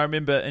Lebowski, and I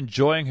remember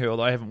enjoying her,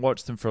 although I haven't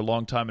watched them for a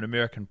long time, in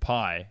American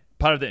Pie.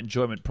 Part of that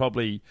enjoyment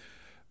probably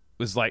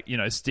was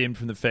stemmed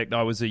from the fact that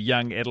I was a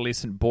young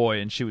adolescent boy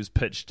and she was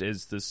pitched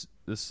as this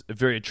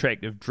very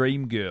attractive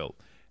dream girl,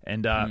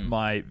 and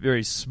my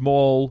very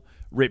small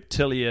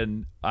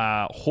reptilian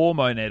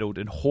hormone-addled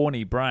and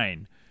horny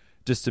brain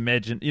just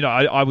imagine,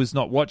 I was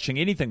not watching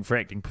anything for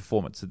acting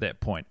performance at that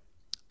point.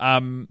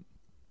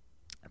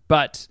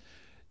 But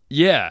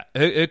yeah,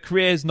 her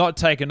career has not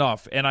taken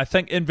off, and I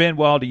think in Van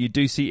Wilder you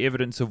do see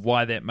evidence of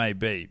why that may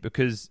be,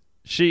 because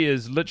she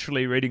is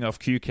literally reading off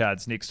cue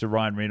cards next to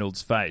Ryan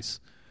Reynolds'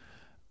 face.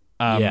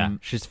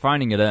 She's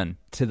phoning it in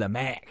to the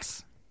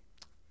max.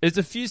 There's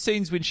a few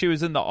scenes when she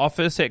was in the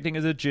office acting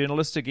as a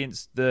journalist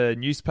against the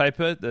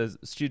newspaper, the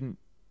student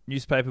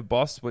newspaper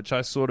boss, which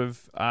I sort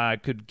of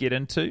could get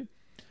into.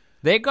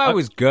 That guy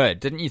was good,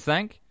 didn't you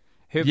think?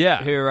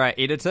 Her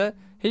editor,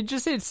 he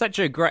just had such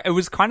a great... It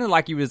was kind of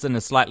like he was in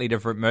a slightly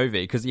different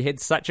movie because he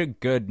had such a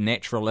good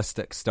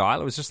naturalistic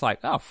style. It was just like,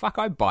 oh, fuck,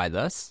 I'd buy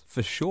this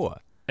for sure.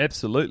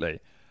 Absolutely.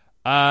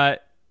 But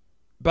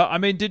I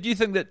mean, did you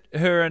think that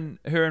her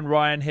and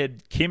Ryan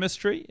had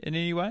chemistry in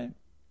any way?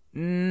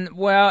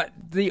 Well,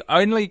 the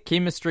only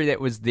chemistry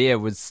that was there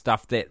was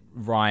stuff that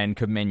Ryan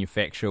could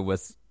manufacture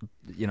with,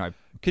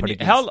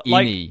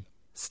 any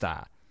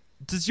star.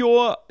 Does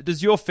your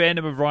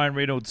fandom of Ryan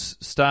Reynolds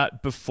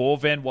start before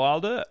Van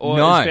Wilder, or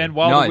No, is Van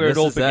Wilder no, where it this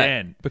all is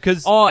began?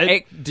 Because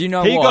do you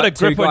know he what? got a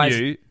Two grip on guys-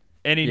 you,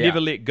 and he Yeah.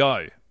 never let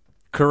go.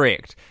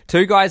 Correct.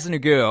 Two Guys and a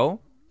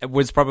Girl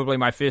was probably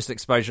my first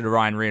exposure to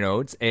Ryan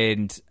Reynolds,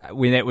 and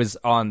when that was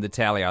on the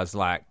tally, I was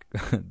like,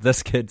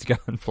 this kid's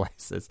going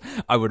places.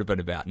 I would have been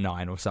about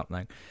 9 or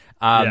something.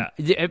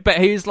 Yeah, but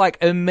he was like,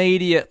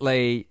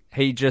 immediately,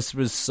 he just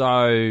was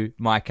so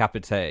my cup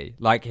of tea.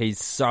 Like,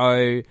 he's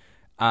so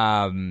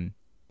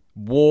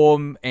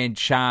warm and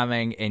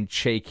charming and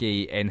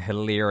cheeky and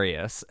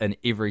hilarious in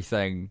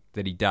everything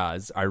that he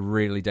does. I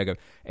really dig him.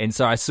 And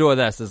so I saw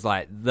this as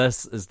like,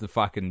 this is the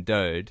fucking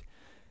dude.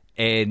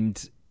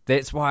 And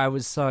that's why I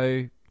was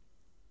so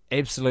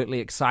absolutely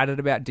excited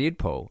about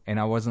Deadpool. And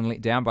I wasn't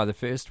let down by the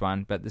first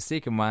one, but the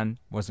second one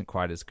wasn't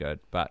quite as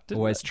good. But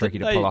always tricky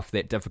to pull off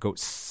that difficult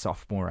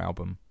sophomore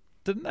album.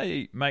 Didn't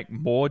they make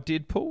more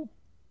Deadpool?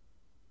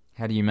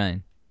 How do you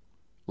mean?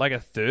 Like a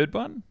third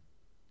one?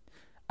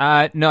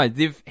 No,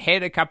 they've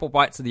had a couple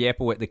bites of the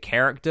apple with the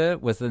character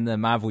within the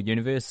Marvel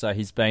Universe. So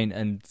he's been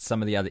in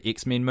some of the other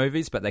X-Men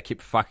movies, but they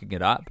kept fucking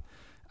it up.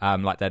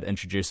 Like they'd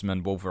introduce him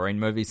in Wolverine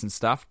movies and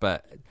stuff.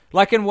 But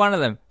like in one of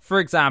them, for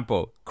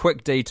example,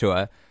 quick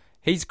detour,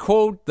 he's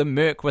called the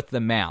Merc with the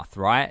Mouth,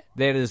 right?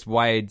 That is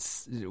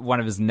Wade's,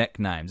 one of his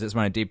nicknames. It's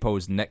one of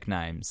Deadpool's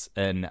nicknames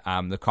in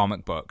the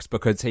comic books,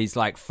 because he's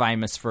like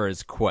famous for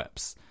his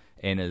quips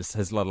and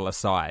his little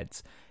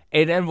asides.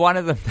 And in one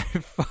of them,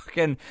 they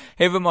fucking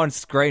have him on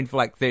screen for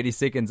like 30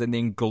 seconds and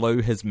then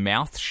glue his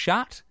mouth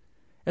shut.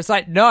 It's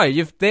like, no,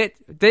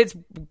 that's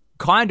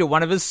kind of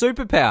one of his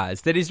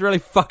superpowers, that he's really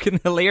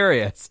fucking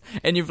hilarious.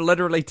 And you've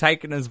literally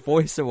taken his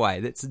voice away.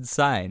 That's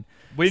insane.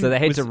 So they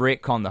had to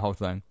retcon the whole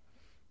thing.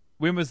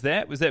 When was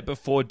that? Was that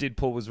before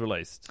Deadpool was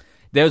released?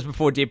 That was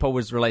before Deadpool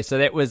was released. So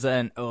that was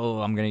I'm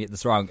going to get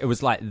this wrong. It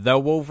was like The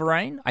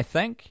Wolverine, I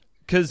think.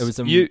 Because it was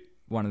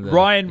one of the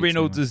Ryan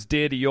Reynolds is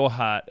dear to your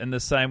heart in the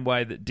same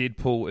way that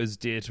Deadpool is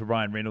dear to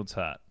Ryan Reynolds'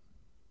 heart.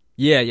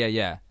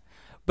 Yeah.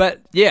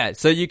 But yeah,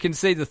 so you can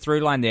see the through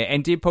line there.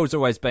 And Deadpool's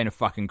always been a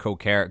fucking cool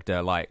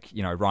character, like,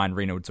 you know, Ryan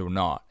Reynolds or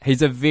not.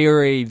 He's a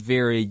very,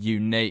 very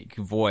unique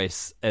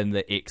voice in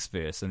the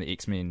X-verse, in the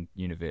X-Men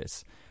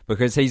universe.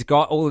 Because he's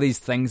got all these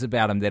things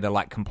about him that are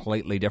like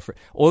completely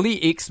different. All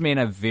the X-Men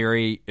are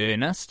very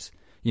earnest.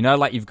 You know,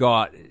 like you've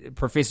got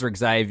Professor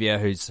Xavier,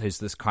 who's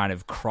this kind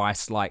of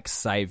Christ-like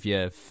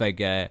savior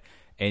figure,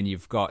 and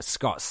you've got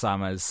Scott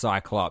Summers,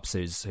 Cyclops,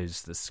 who's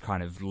this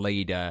kind of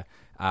leader,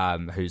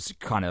 who's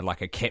kind of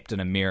like a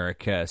Captain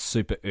America,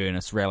 super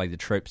earnest, rally the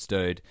troops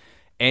dude.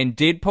 And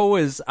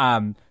Deadpool is,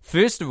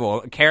 first of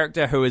all, a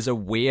character who is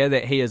aware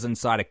that he is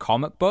inside a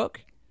comic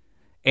book,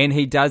 and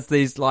he does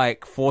these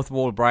like fourth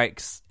wall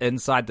breaks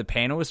inside the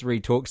panels where he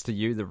talks to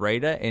you, the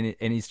reader, and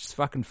he's just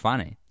fucking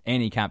funny.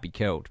 And he can't be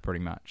killed, pretty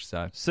much.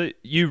 So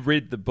you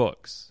read the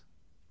books?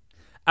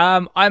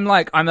 I'm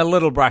a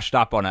little brushed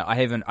up on it. I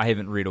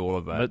haven't read all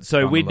of it.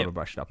 So I'm a little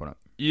brushed up on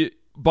it.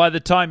 By the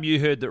time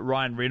you heard that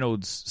Ryan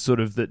Reynolds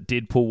that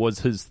Deadpool was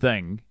his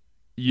thing,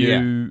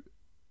 you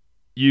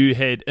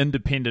had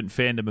independent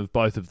fandom of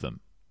both of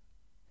them.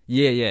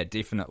 Yeah,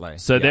 definitely.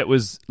 So that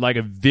was like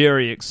a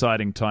very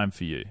exciting time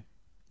for you.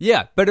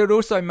 Yeah, but it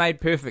also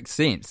made perfect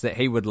sense that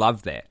he would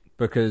love that,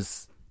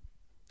 because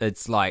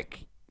it's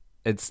like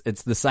it's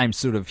the same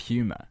sort of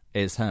humor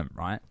as him,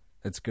 right?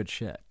 It's good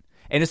shit.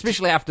 And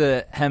especially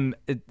after him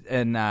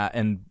in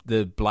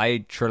the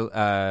Blade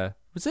trilogy,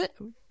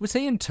 was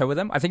he in 2 of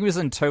them? I think he was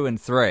in 2 and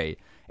 3,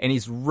 and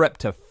he's ripped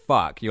to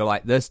fuck. You're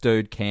like, this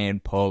dude can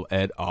pull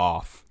it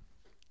off.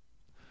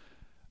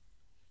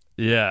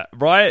 Yeah,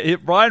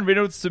 Ryan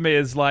Reynolds to me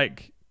is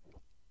like,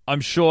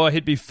 I'm sure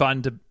he'd be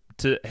fun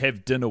to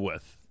have dinner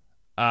with.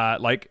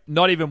 Like,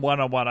 not even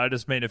one-on-one. I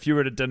just mean if you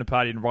were at a dinner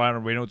party and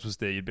Ryan Reynolds was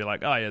there, you'd be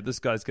like, oh yeah, this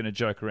guy's going to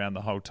joke around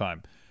the whole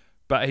time.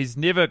 But he's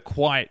never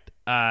quite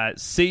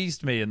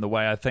seized me in the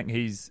way I think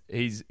he's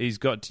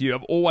got to you.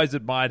 I've always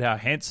admired how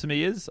handsome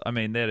he is. I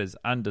mean, that is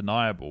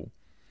undeniable.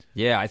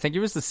 Yeah, I think he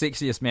was the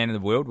sexiest man in the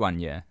world one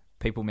year.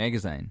 People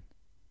magazine.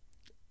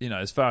 You know,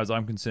 as far as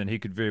I'm concerned, he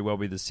could very well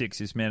be the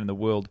sexiest man in the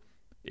world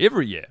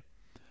every year.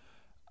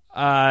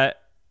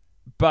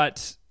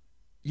 But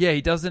yeah,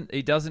 he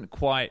doesn't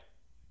quite.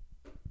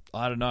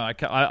 I don't know.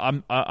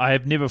 I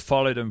have never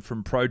followed him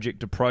from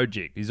project to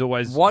project. He's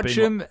always watch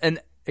him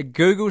and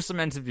Google some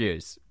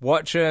interviews.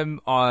 Watch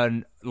him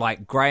on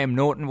like Graham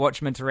Norton.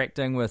 Watch him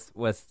interacting with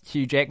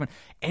Hugh Jackman.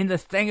 And the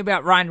thing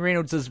about Ryan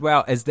Reynolds as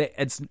well is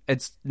that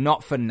it's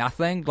not for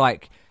nothing.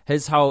 Like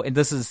his whole, and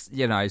this is,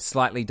 you know,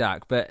 slightly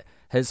dark, but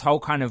his whole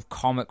kind of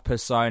comic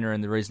persona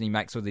and the reason he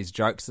makes all these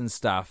jokes and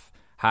stuff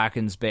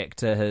harkens back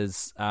to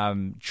his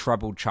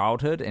troubled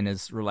childhood and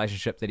his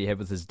relationship that he had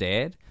with his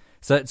dad.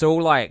 So it's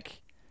all like.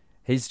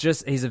 He's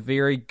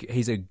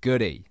a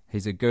goodie.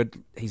 He's a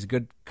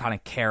good kind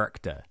of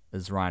character,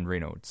 is Ryan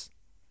Reynolds.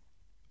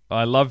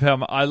 I love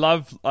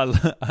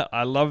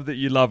that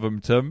you love him,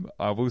 Tim.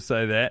 I will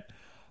say that.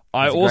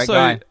 I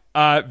also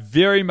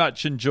very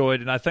much enjoyed,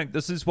 and I think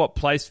this is what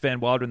placed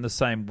Van Wilder in the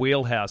same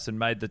wheelhouse and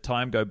made the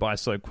time go by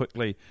so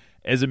quickly,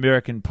 as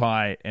American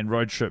Pie and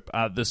Road Trip.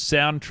 The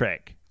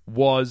soundtrack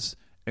was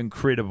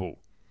incredible.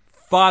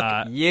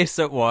 Fuck, yes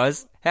it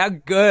was. How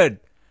good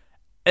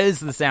is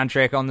the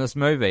soundtrack on this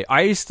movie?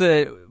 I used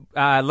to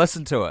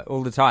listen to it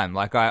all the time.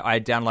 Like, I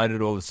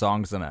downloaded all the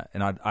songs in it,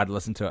 and I'd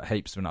listen to it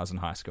heaps when I was in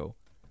high school.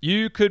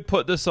 You could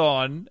put this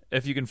on,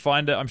 if you can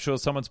find it. I'm sure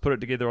someone's put it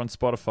together on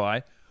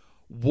Spotify.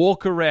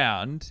 Walk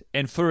around,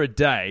 and for a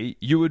day,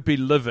 you would be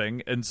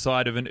living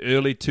inside of an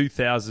early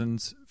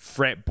 2000s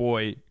frat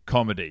boy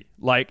comedy.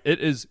 Like, it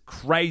is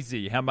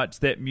crazy how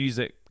much that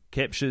music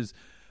captures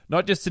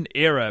not just an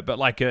era, but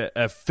like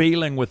a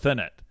feeling within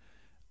it.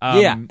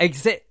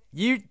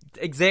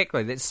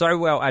 Exactly. That's so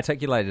well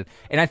articulated.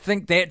 And I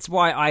think that's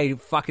why I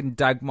fucking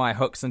dug my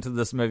hooks into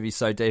this movie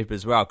so deep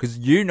as well, because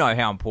you know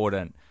how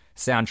important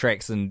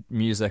soundtracks and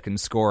music and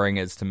scoring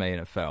is to me in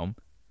a film.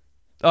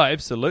 Oh,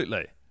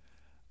 absolutely.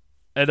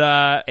 And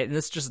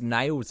this just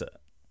nails it.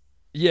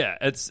 Yeah,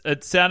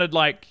 it sounded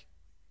like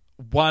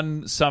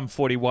one Sum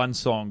 41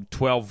 song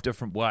 12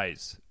 different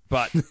ways.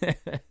 But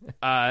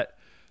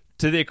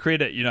to their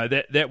credit, you know,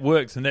 that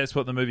works, and that's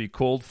what the movie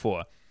called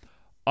for.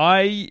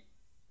 I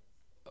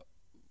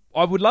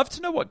would love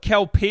to know what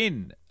Kal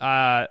Penn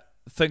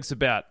thinks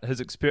about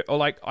his experience. Or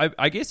like,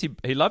 I guess he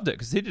loved it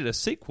because he did a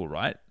sequel,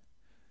 right?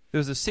 There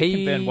was a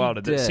second Van Wilder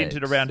that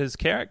centered around his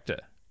character.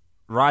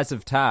 Rise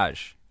of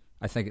Taj,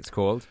 I think it's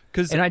called.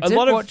 And I did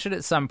watch it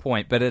at some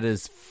point, but it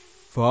is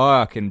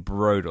fucking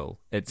brutal.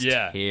 It's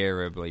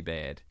terribly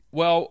bad.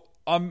 Well,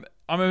 I'm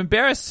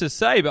embarrassed to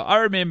say, but I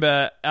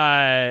remember...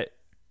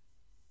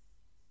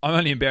 I'm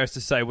only embarrassed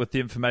to say with the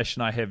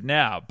information I have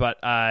now, but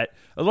a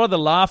lot of the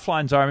laugh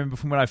lines I remember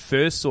from when I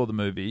first saw the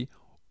movie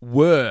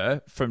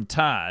were from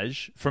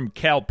Taj, from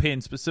Kal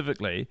Penn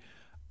specifically,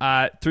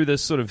 through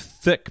this sort of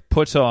thick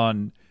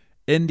put-on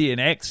Indian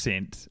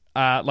accent,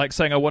 like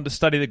saying, I want to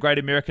study the great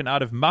American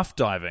art of muff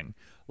diving.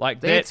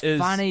 Like, That's that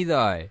is funny,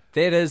 though.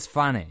 That is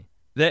funny.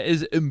 That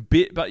is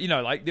but you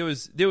know, like there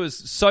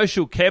was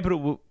social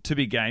capital to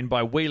be gained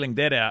by wheeling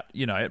that out,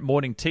 you know, at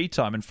morning tea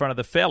time in front of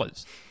the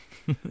fellas.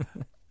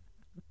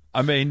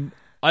 I mean,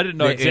 I didn't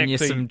know exactly. Earn you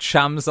some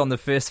chums on the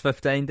first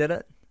 15, did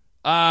it?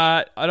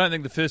 I don't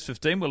think the first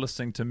 15 were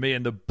listening to me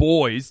and the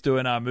boys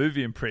doing our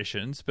movie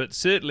impressions, but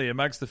certainly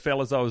amongst the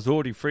fellas I was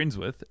already friends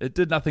with, it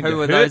did nothing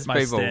to hurt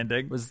my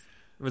standing. Was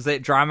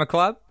that Drama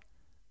Club?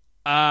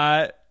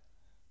 No,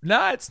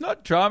 it's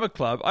not Drama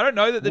Club. I don't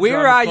know that the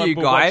Where Drama are Club you,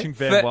 were guy? watching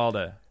Van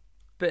Wilder.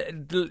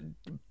 But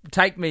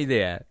take me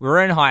there.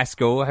 We're in high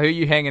school. Who are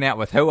you hanging out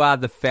with? Who are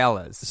the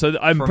fellas? So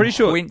I'm pretty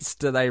sure. Whence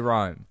do they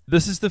roam?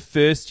 This is the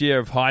first year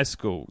of high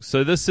school.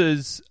 So this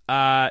is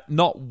not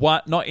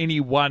any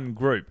one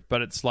group,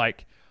 but it's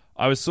like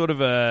I was sort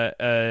of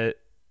I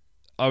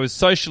was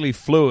socially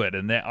fluid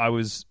in that I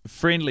was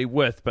friendly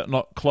with, but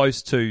not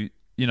close to.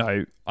 You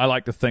know, I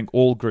like to think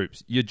all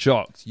groups. Your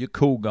jocks, your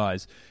cool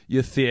guys,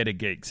 your theatre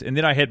geeks, and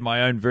then I had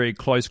my own very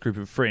close group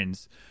of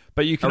friends.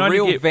 But you can a only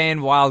real get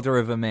Van Wilder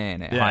of a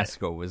man at high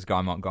school was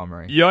Guy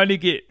Montgomery. You only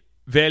get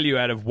value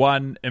out of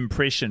one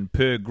impression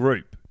per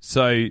group.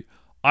 So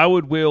I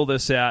would wheel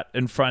this out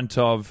in front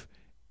of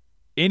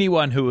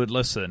anyone who would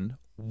listen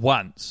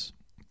once.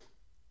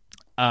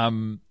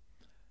 I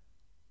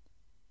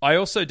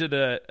also did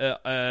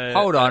a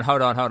Hold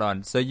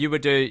on. So you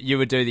would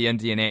do the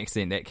Indian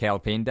accent that Kal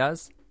Penn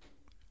does?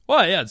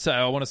 Well, yeah, so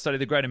I want to study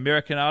the great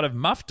American art of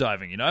muff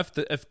diving. You know,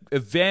 if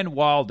Van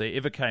Wilder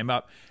ever came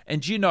up,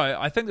 and you know,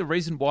 I think the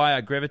reason why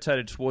I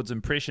gravitated towards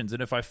impressions,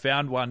 and if I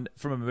found one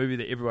from a movie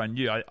that everyone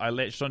knew, I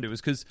latched onto,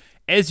 was because,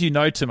 as you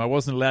know, Tim, I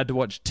wasn't allowed to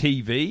watch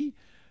TV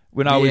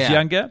when I was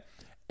younger,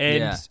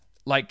 and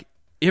like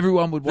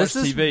everyone would watch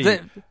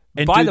TV.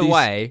 By the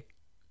way,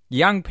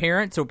 young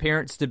parents or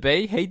parents to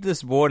be, heed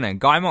this warning: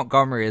 Guy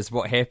Montgomery is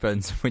what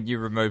happens when you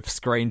remove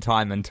screen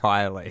time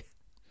entirely.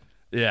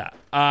 Yeah,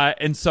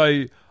 and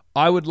so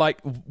I would like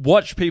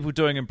watch people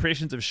doing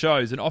impressions of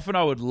shows, and often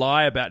I would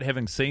lie about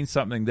having seen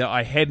something that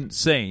I hadn't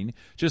seen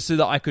just so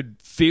that I could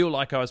feel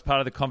like I was part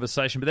of the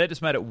conversation. But that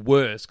just made it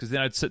worse because then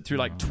I'd sit through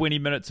like 20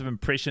 minutes of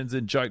impressions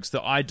and jokes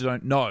that I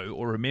don't know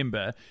or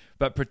remember,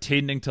 but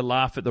pretending to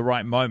laugh at the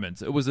right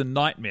moments. It was a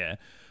nightmare.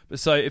 But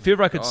so if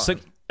ever I could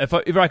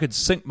I could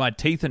sink my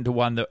teeth into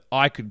one that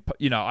I could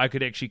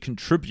actually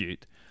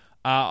contribute,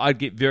 I'd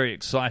get very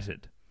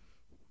excited.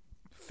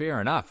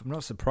 Fair enough. I'm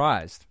not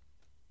surprised.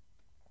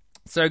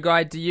 So,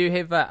 Guy, do you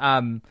have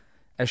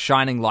a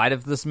shining light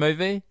of this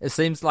movie? It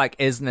seems like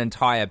as an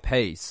entire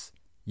piece,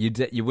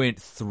 you weren't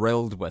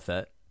thrilled with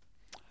it.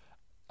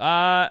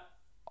 I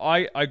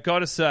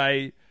gotta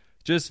say,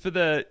 just for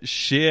the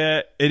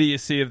sheer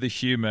idiocy of the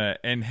humor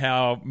and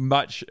how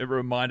much it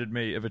reminded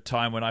me of a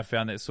time when I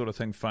found that sort of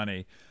thing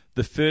funny,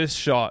 the first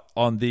shot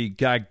on the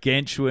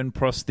gargantuan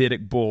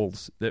prosthetic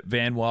balls that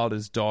Van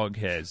Wilder's dog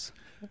has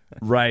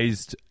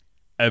raised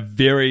a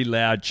very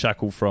loud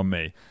chuckle from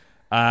me.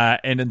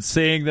 And in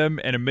seeing them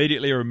and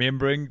immediately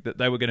remembering that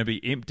they were going to be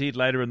emptied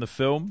later in the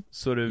film,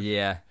 sort of,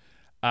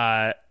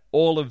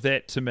 all of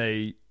that to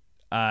me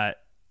it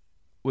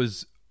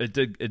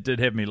did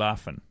have me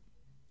laughing.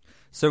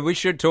 So we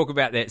should talk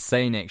about that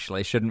scene,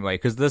 actually, shouldn't we?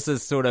 Because this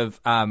is sort of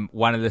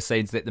one of the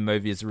scenes that the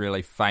movie is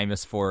really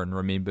famous for and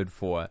remembered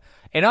for.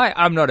 And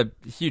I'm not a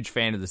huge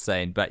fan of the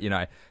scene, but,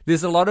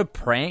 there's a lot of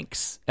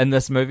pranks in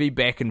this movie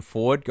back and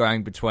forward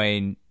going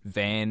between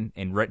Van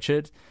and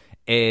Richard.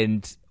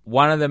 And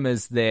one of them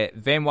is that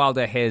Van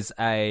Wilder has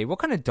what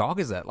kind of dog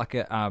is it? Like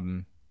a...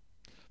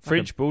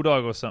 French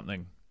bulldog or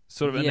something.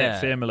 Sort of in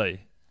that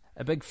family.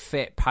 A big,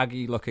 fat,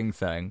 puggy-looking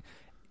thing.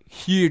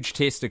 Huge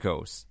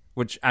testicles.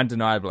 Which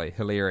undeniably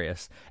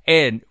hilarious,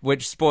 and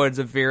which spawns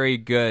a very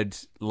good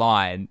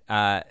line.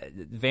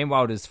 Van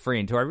Wilder's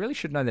friend, who I really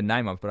should know the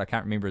name of, but I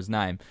can't remember his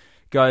name,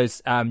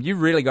 goes, "You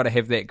really got to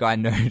have that guy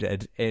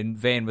neutered." And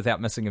Van, without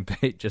missing a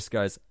beat, just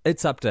goes,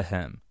 "It's up to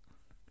him."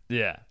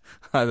 Yeah,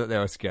 I thought that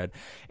was good.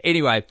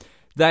 Anyway,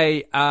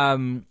 they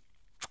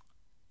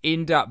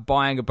end up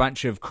buying a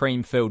bunch of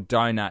cream-filled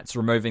donuts,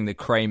 removing the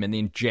cream, and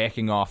then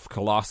jacking off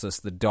Colossus,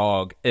 the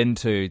dog,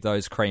 into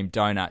those cream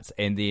donuts,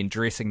 and then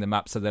dressing them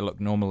up so they look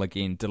normal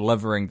again,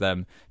 delivering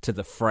them to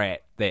the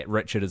frat that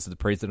Richard is the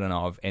president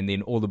of, and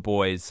then all the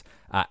boys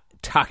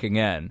tucking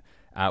in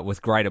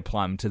with great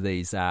aplomb to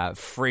these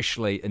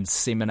freshly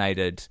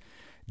inseminated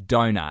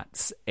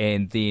donuts,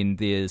 and then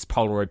there's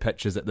Polaroid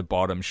pictures at the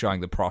bottom showing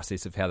the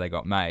process of how they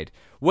got made,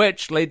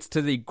 which leads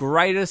to the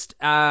greatest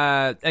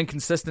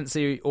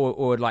inconsistency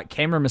or like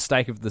camera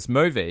mistake of this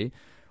movie,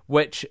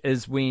 which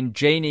is when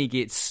Jeannie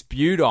gets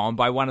spewed on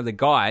by one of the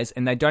guys,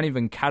 and they don't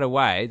even cut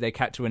away. They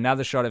cut to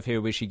another shot of her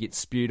where she gets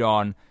spewed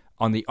on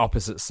the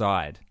opposite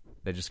side.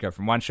 They just go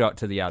from one shot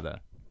to the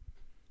other.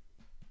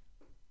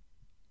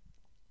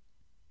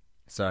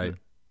 So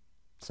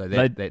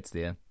that's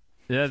there.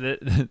 Yeah,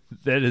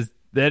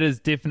 that is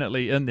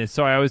definitely in there.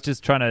 Sorry, I was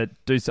just trying to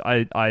do.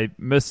 I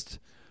missed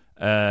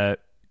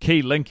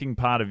key linking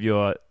part of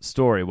your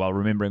story while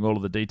remembering all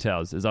of the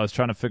details. As I was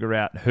trying to figure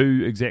out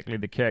who exactly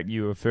the character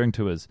you were referring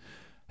to is.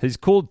 He's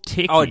called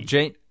Techie. Oh,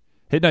 Gene.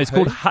 No, it's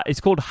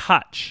called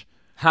Hutch.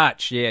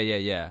 Hutch,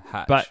 yeah,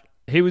 Hutch. But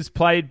he was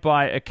played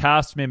by a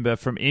cast member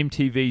from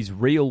MTV's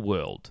Real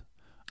World,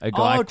 a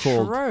guy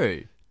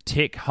called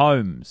Tech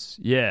Holmes.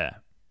 Yeah.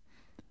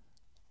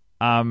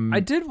 I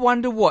did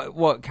wonder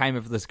what came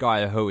of this guy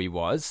or who he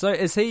was. So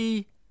is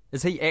he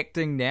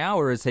acting now,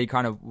 or is he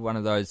kind of one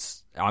of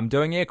those, I'm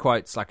doing air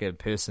quotes, like a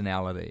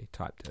personality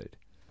type dude?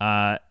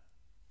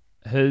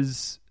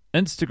 His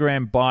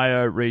Instagram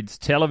bio reads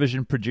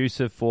television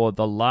producer for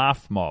The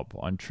Laugh Mob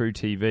on True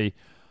TV.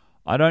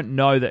 I don't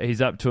know that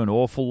he's up to an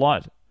awful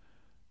lot.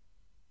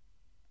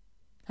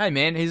 Hey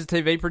man, he's a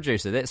TV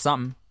producer. That's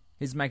something.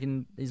 He's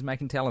making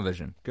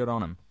television. Good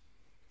on him.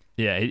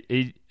 Yeah,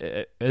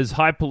 his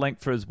hyperlink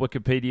for his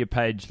Wikipedia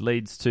page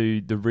leads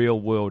to the Real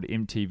World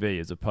MTV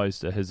as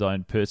opposed to his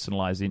own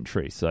personalized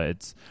entry. So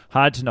it's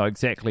hard to know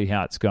exactly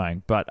how it's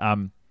going. But,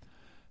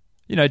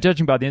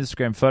 judging by the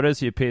Instagram photos,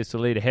 he appears to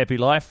lead a happy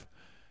life.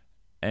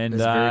 And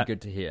that's very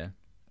good to hear.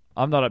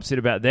 I'm not upset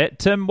about that.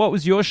 Tim, what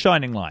was your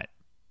shining light?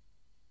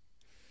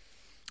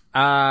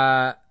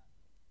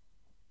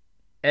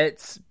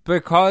 It's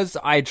because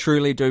I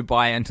truly do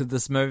buy into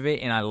this movie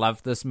and I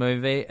love this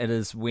movie. It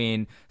is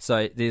when,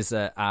 so there's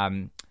the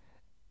kind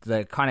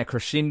of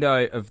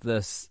crescendo of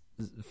this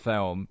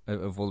film,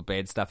 of all the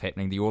bad stuff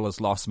happening, the all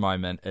is lost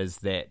moment, is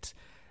that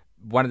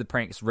one of the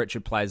pranks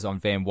Richard plays on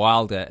Van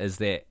Wilder is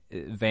that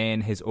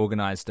Van has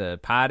organised a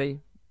party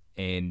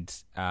and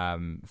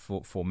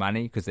for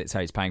money, because that's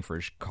how he's paying for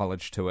his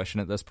college tuition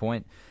at this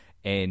point.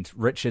 And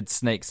Richard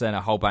sneaks in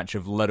a whole bunch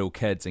of little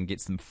kids and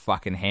gets them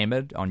fucking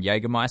hammered on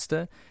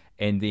Jägermeister,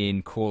 and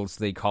then calls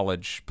the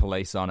college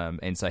police on him,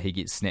 and so he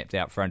gets snapped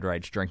out for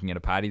underage drinking at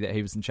a party that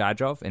he was in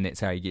charge of, and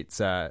that's how he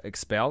gets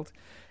expelled.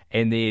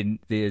 And then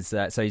there's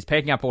so he's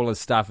packing up all his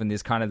stuff, and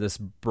there's kind of this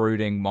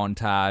brooding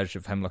montage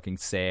of him looking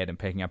sad and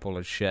packing up all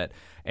his shit.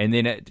 And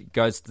then it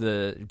goes to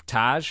the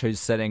Taj,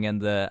 who's sitting in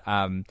the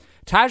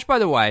Taj, by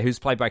the way, who's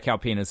played by Kal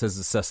Penn, is his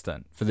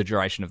assistant for the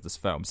duration of this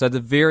film. So the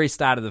very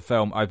start of the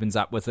film opens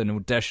up with an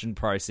audition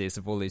process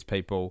of all these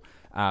people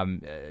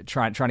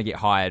trying to get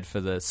hired for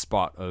the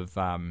spot of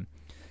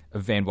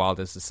Van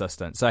Wilder's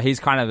assistant. So he's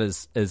kind of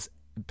his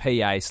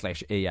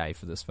PA/EA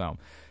for this film.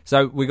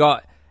 So we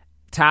got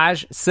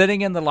Taj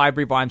sitting in the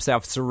library by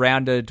himself,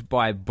 surrounded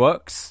by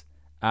books,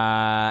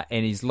 and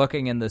he's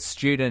looking in the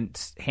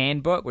student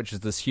handbook, which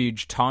is this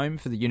huge tome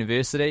for the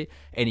university,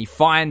 and he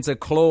finds a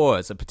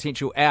clause, a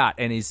potential out,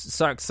 and he's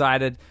so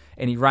excited,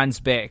 and he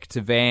runs back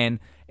to Van,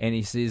 and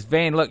he says,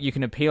 Van, look, you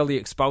can appeal the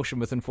expulsion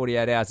within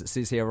 48 hours, it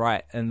says here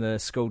right in the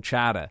school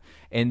charter.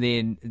 And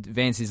then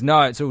Van says,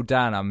 no, it's all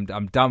done,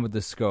 I'm done with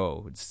the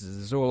school,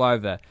 it's all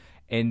over.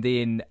 And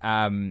then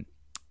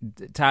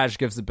Taj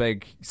gives a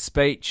big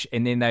speech,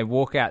 and then they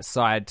walk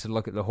outside to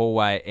look at the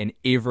hallway, and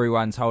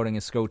everyone's holding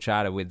a school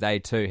charter where they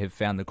too have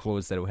found the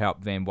clause that will help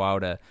Van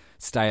Wilder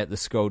stay at the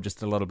school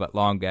just a little bit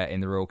longer,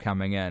 and they're all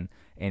coming in,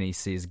 and he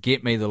says,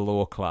 get me the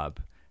law club.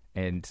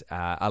 And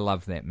I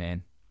love that,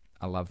 man.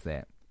 I love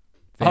that.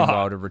 Van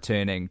Wilder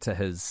returning to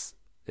his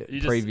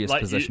previous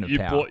position of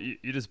power.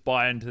 You just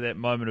buy into that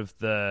moment of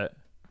the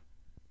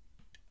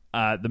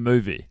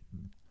movie.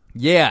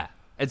 Yeah.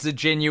 It's a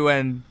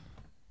genuine...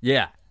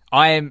 Yeah.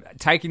 I am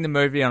taking the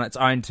movie on its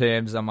own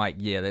terms. I'm like,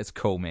 yeah, that's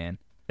cool, man.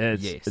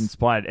 It's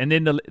inspired. And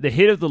then the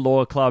head of the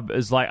law club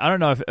is like, I don't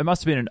know, if it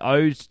must have been an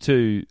ode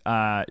to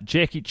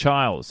Jackie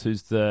Childs,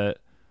 who's the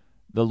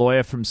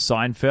lawyer from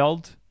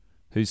Seinfeld,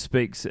 who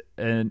speaks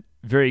in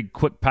very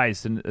quick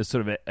pace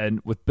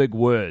and with big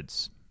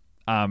words.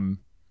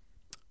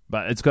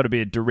 But it's got to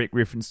be a direct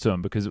reference to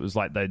him because it was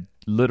like they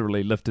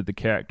literally lifted the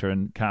character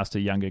and cast a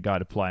younger guy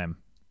to play him.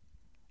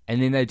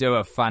 And then they do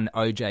a fun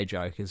OJ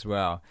joke as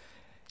well.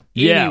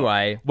 Yeah.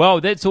 Anyway.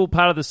 Well, that's all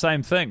part of the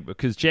same thing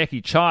because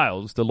Jackie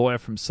Childs, the lawyer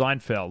from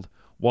Seinfeld,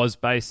 was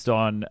based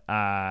on,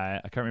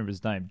 I can't remember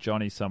his name,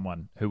 Johnny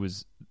someone, who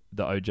was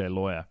the OJ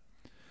lawyer.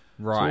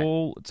 Right.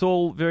 It's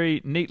all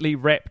very neatly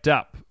wrapped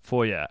up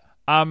for you.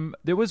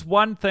 There was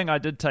one thing I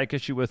did take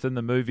issue with in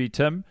the movie,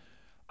 Tim,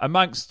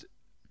 amongst,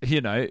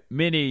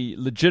 many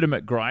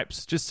legitimate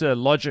gripes, just a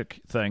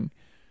logic thing.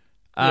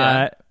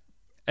 Yeah.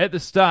 At the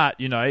start,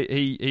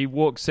 he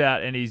walks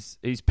out and he's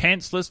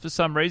pantsless for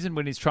some reason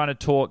when he's trying to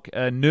talk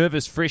a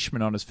nervous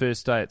freshman on his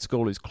first day at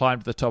school who's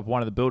climbed to the top of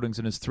one of the buildings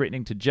and is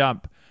threatening to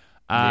jump.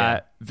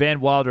 Van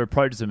Wilder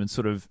approaches him and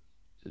sort of,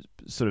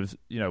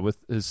 with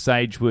his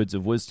sage words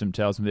of wisdom,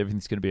 tells him that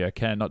everything's going to be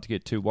okay and not to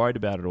get too worried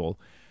about it all.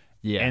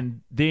 Yeah.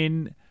 And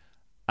then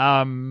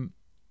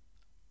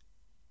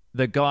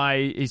the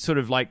guy, he sort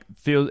of like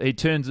he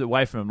turns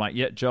away from him like,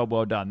 yeah, job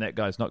well done. That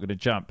guy's not going to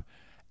jump.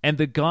 And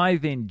the guy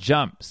then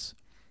jumps.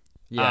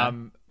 Yeah.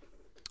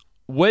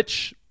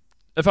 Which,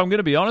 if I'm going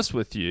to be honest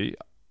with you,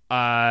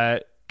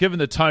 given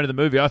the tone of the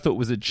movie, I thought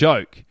was a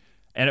joke,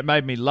 and it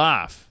made me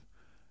laugh.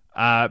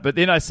 But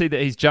then I see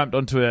that he's jumped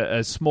onto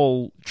a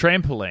small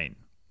trampoline.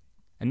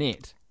 A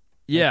net.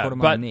 Yeah, put him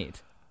but on a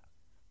net.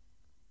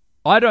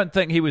 I don't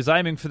think he was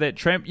aiming for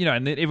that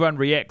and then everyone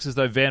reacts as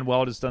though Van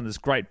Wilder's done this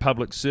great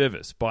public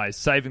service by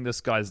saving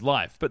this guy's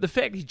life. But the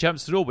fact he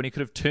jumps at all when he could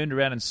have turned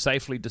around and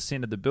safely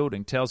descended the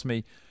building tells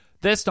me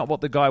that's not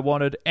what the guy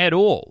wanted at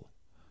all.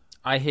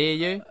 I hear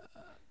you.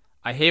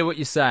 I hear what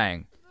you're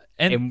saying.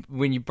 And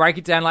when you break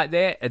it down like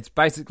that, it's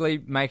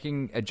basically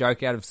making a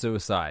joke out of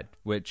suicide,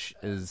 which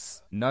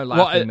is no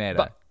laughing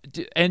matter.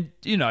 And,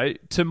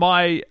 to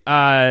my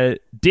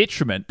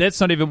detriment, that's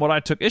not even what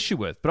I took issue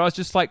with. But I was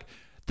just like,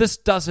 this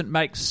doesn't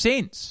make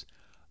sense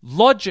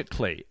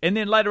logically. And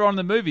then later on in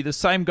the movie, the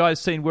same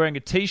guy's seen wearing a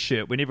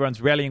T-shirt when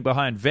everyone's rallying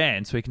behind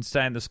Van so he can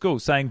stay in the school,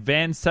 saying,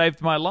 Van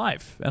saved my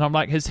life. And I'm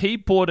like, has he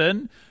bought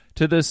in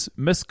to this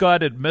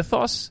misguided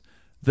mythos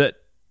that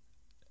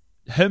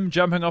him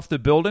jumping off the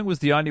building was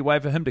the only way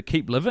for him to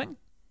keep living?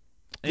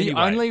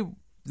 Anyway.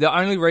 The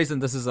only reason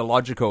this is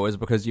illogical is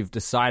because you've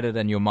decided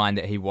in your mind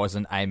that he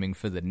wasn't aiming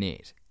for the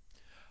net.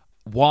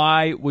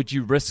 Why would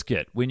you risk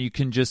it when you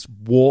can just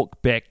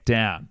walk back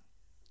down?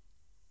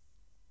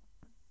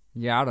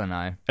 Yeah, I don't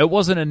know. It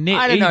wasn't a net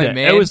I don't either. know,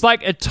 man. It was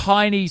like a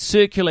tiny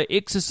circular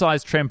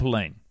exercise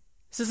trampoline.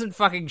 This isn't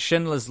fucking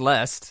Schindler's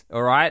List,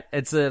 all right?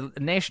 It's a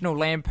National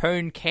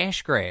Lampoon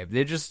cash grab.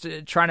 They're just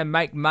trying to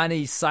make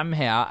money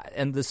somehow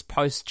in this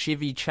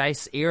post-Chevy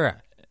Chase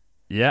era.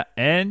 Yeah,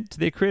 and to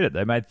their credit,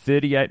 they made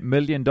 $38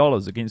 million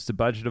against a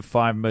budget of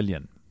 $5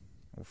 million.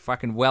 Well,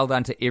 fucking well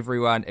done to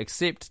everyone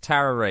except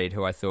Tara Reid,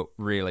 who I thought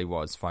really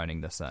was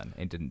phoning this in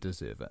and didn't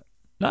deserve it.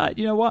 No,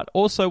 you know what?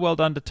 Also well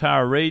done to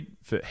Tara Reid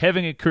for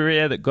having a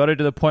career that got her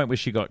to the point where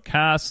she got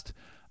cast.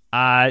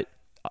 I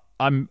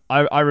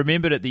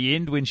remembered at the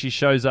end when she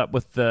shows up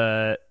with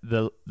the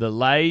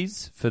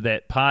lays for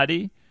that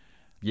party,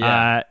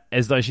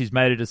 as though she's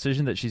made a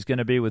decision that she's going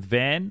to be with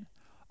Van.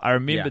 I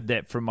remembered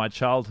that from my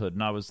childhood,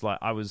 and I was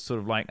sort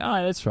of like,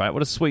 oh, that's right.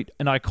 What a sweet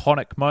and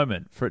iconic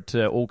moment for it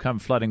to all come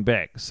flooding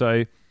back.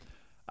 So,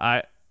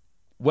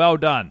 well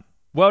done.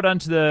 Well done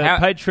to the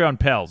Patreon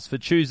pals for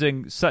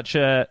choosing such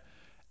an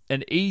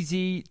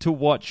easy to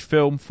watch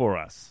film for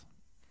us.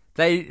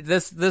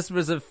 This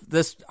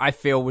I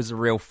feel was a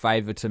real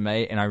favor to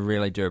me, and I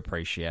really do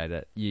appreciate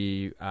it.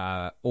 You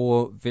are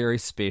all very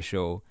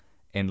special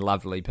and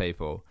lovely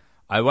people.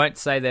 I won't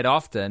say that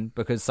often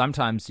because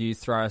sometimes you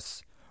throw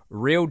us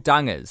real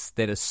dungers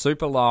that are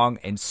super long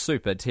and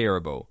super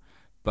terrible.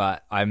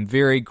 But I'm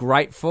very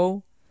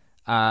grateful.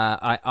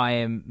 I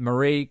am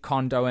Marie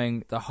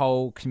Kondoing the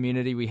whole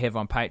community we have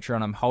on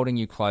Patreon. I'm holding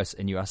you close,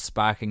 and you are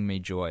sparking me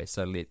joy.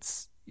 So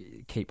let's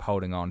keep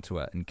holding on to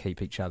it and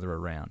keep each other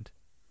around.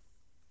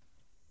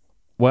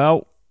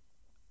 Well,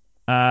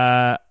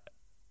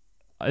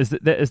 is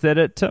that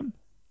it, Tim?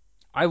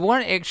 I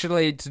want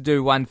actually to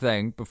do one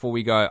thing before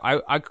we go.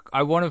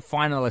 I want a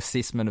final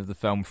assessment of the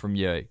film from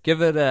you.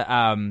 Give it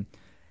a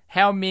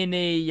how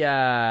many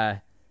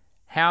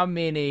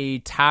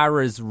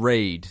Tara's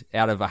Reid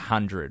out of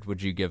 100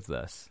 would you give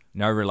this?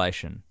 No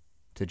relation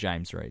to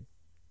James Reid,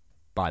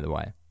 by the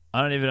way.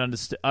 I don't even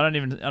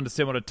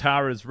understand what a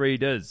Tara's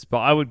Reid is, but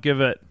I would give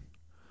it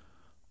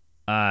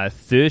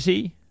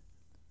 30.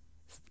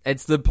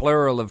 It's the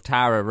plural of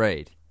Tara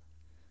Reid.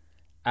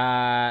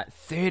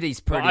 30's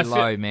pretty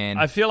low, man.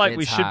 I feel like That's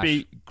we should harsh.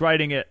 be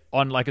grading it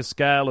on like a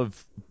scale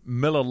of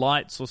Miller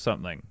Lights or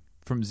something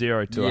from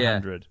 0 to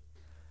 100.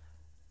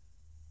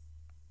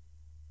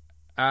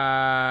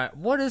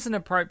 What is an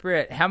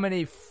appropriate? How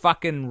many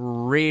fucking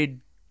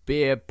red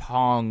beer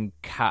pong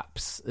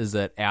cups is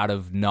it out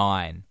of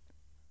 9?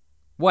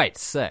 Wait,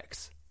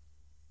 6.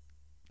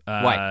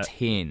 Wait,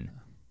 10.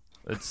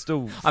 It's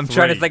still I'm 3.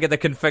 trying to think of the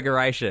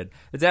configuration.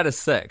 It's out of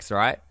 6,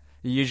 right?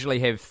 You usually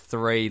have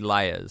 3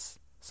 layers.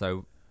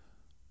 So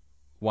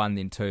 1,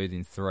 then 2,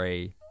 then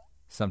 3,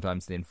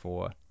 sometimes then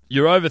 4.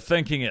 You're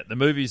overthinking it. The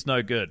movie's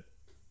no good.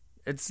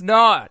 It's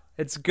not.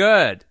 It's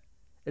good.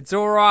 It's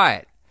all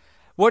right.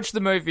 Watch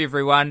the movie,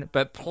 everyone,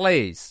 but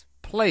please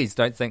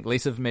don't think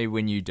less of me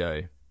when you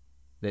do.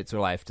 That's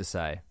all I have to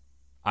say.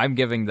 I'm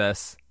giving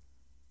this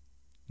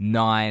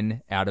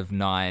 9 out of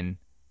 9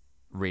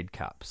 red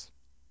cups.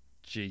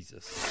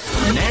 Jesus.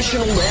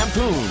 National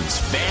Lampoon's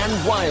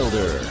Van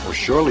Wilder. Well,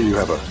 surely you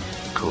have a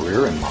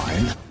career in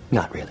mind.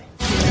 Not really.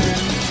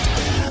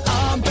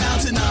 I'm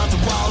bouncing off the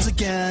walls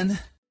again.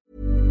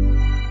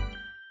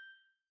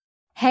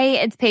 Hey,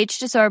 it's Paige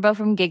DeSorbo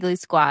from Giggly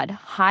Squad.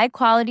 High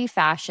quality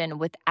fashion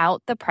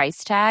without the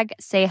price tag.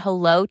 Say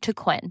hello to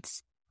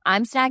Quince.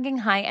 I'm snagging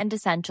high-end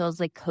essentials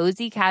like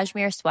cozy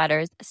cashmere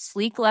sweaters,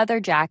 sleek leather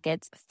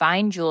jackets,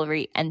 fine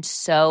jewelry, and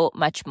so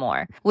much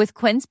more. With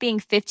Quince being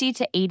 50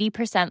 to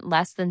 80%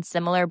 less than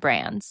similar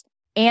brands.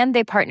 And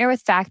they partner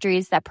with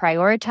factories that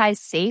prioritize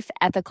safe,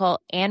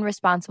 ethical, and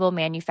responsible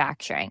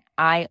manufacturing.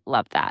 I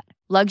love that.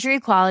 Luxury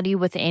quality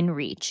within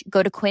reach.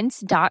 Go to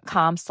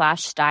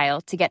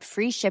quince.com/style to get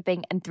free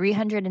shipping and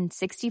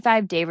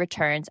 365-day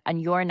returns on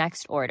your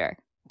next order.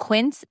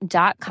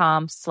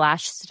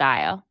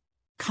 Quince.com/style.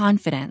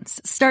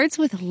 Confidence starts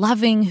with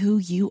loving who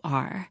you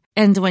are.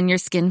 And when your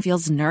skin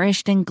feels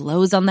nourished and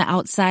glows on the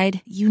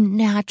outside, you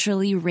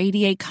naturally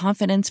radiate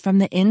confidence from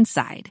the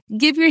inside.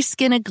 Give your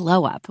skin a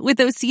glow up with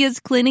Osea's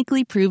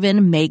clinically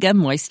proven Mega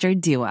Moisture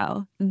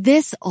Duo.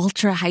 This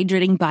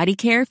ultra-hydrating body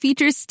care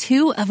features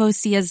 2 of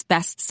Osea's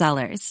best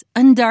sellers,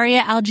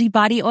 Undaria Algae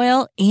Body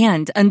Oil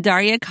and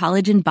Undaria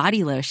Collagen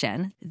Body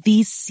Lotion.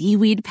 These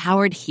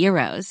seaweed-powered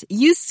heroes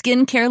use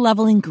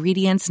skincare-level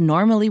ingredients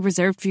normally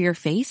reserved for your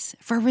face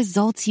for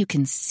results you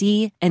can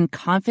see and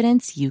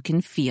confidence you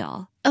can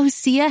feel.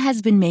 Osea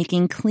has been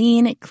making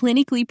clean,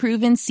 clinically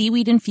proven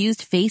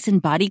seaweed-infused face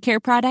and body care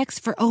products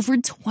for over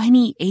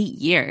 28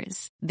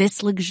 years.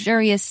 This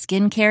luxurious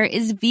skincare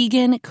is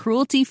vegan,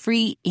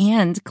 cruelty-free,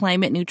 and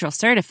climate-neutral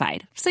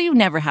certified, so you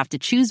never have to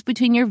choose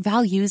between your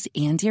values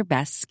and your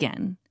best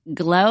skin.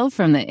 Glow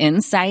from the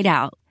inside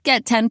out.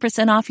 Get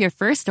 10% off your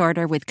first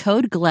order with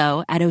code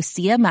GLOW at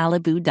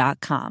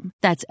OseaMalibu.com.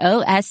 That's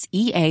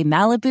OSEA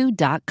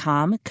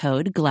Malibu.com,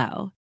 code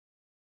GLOW.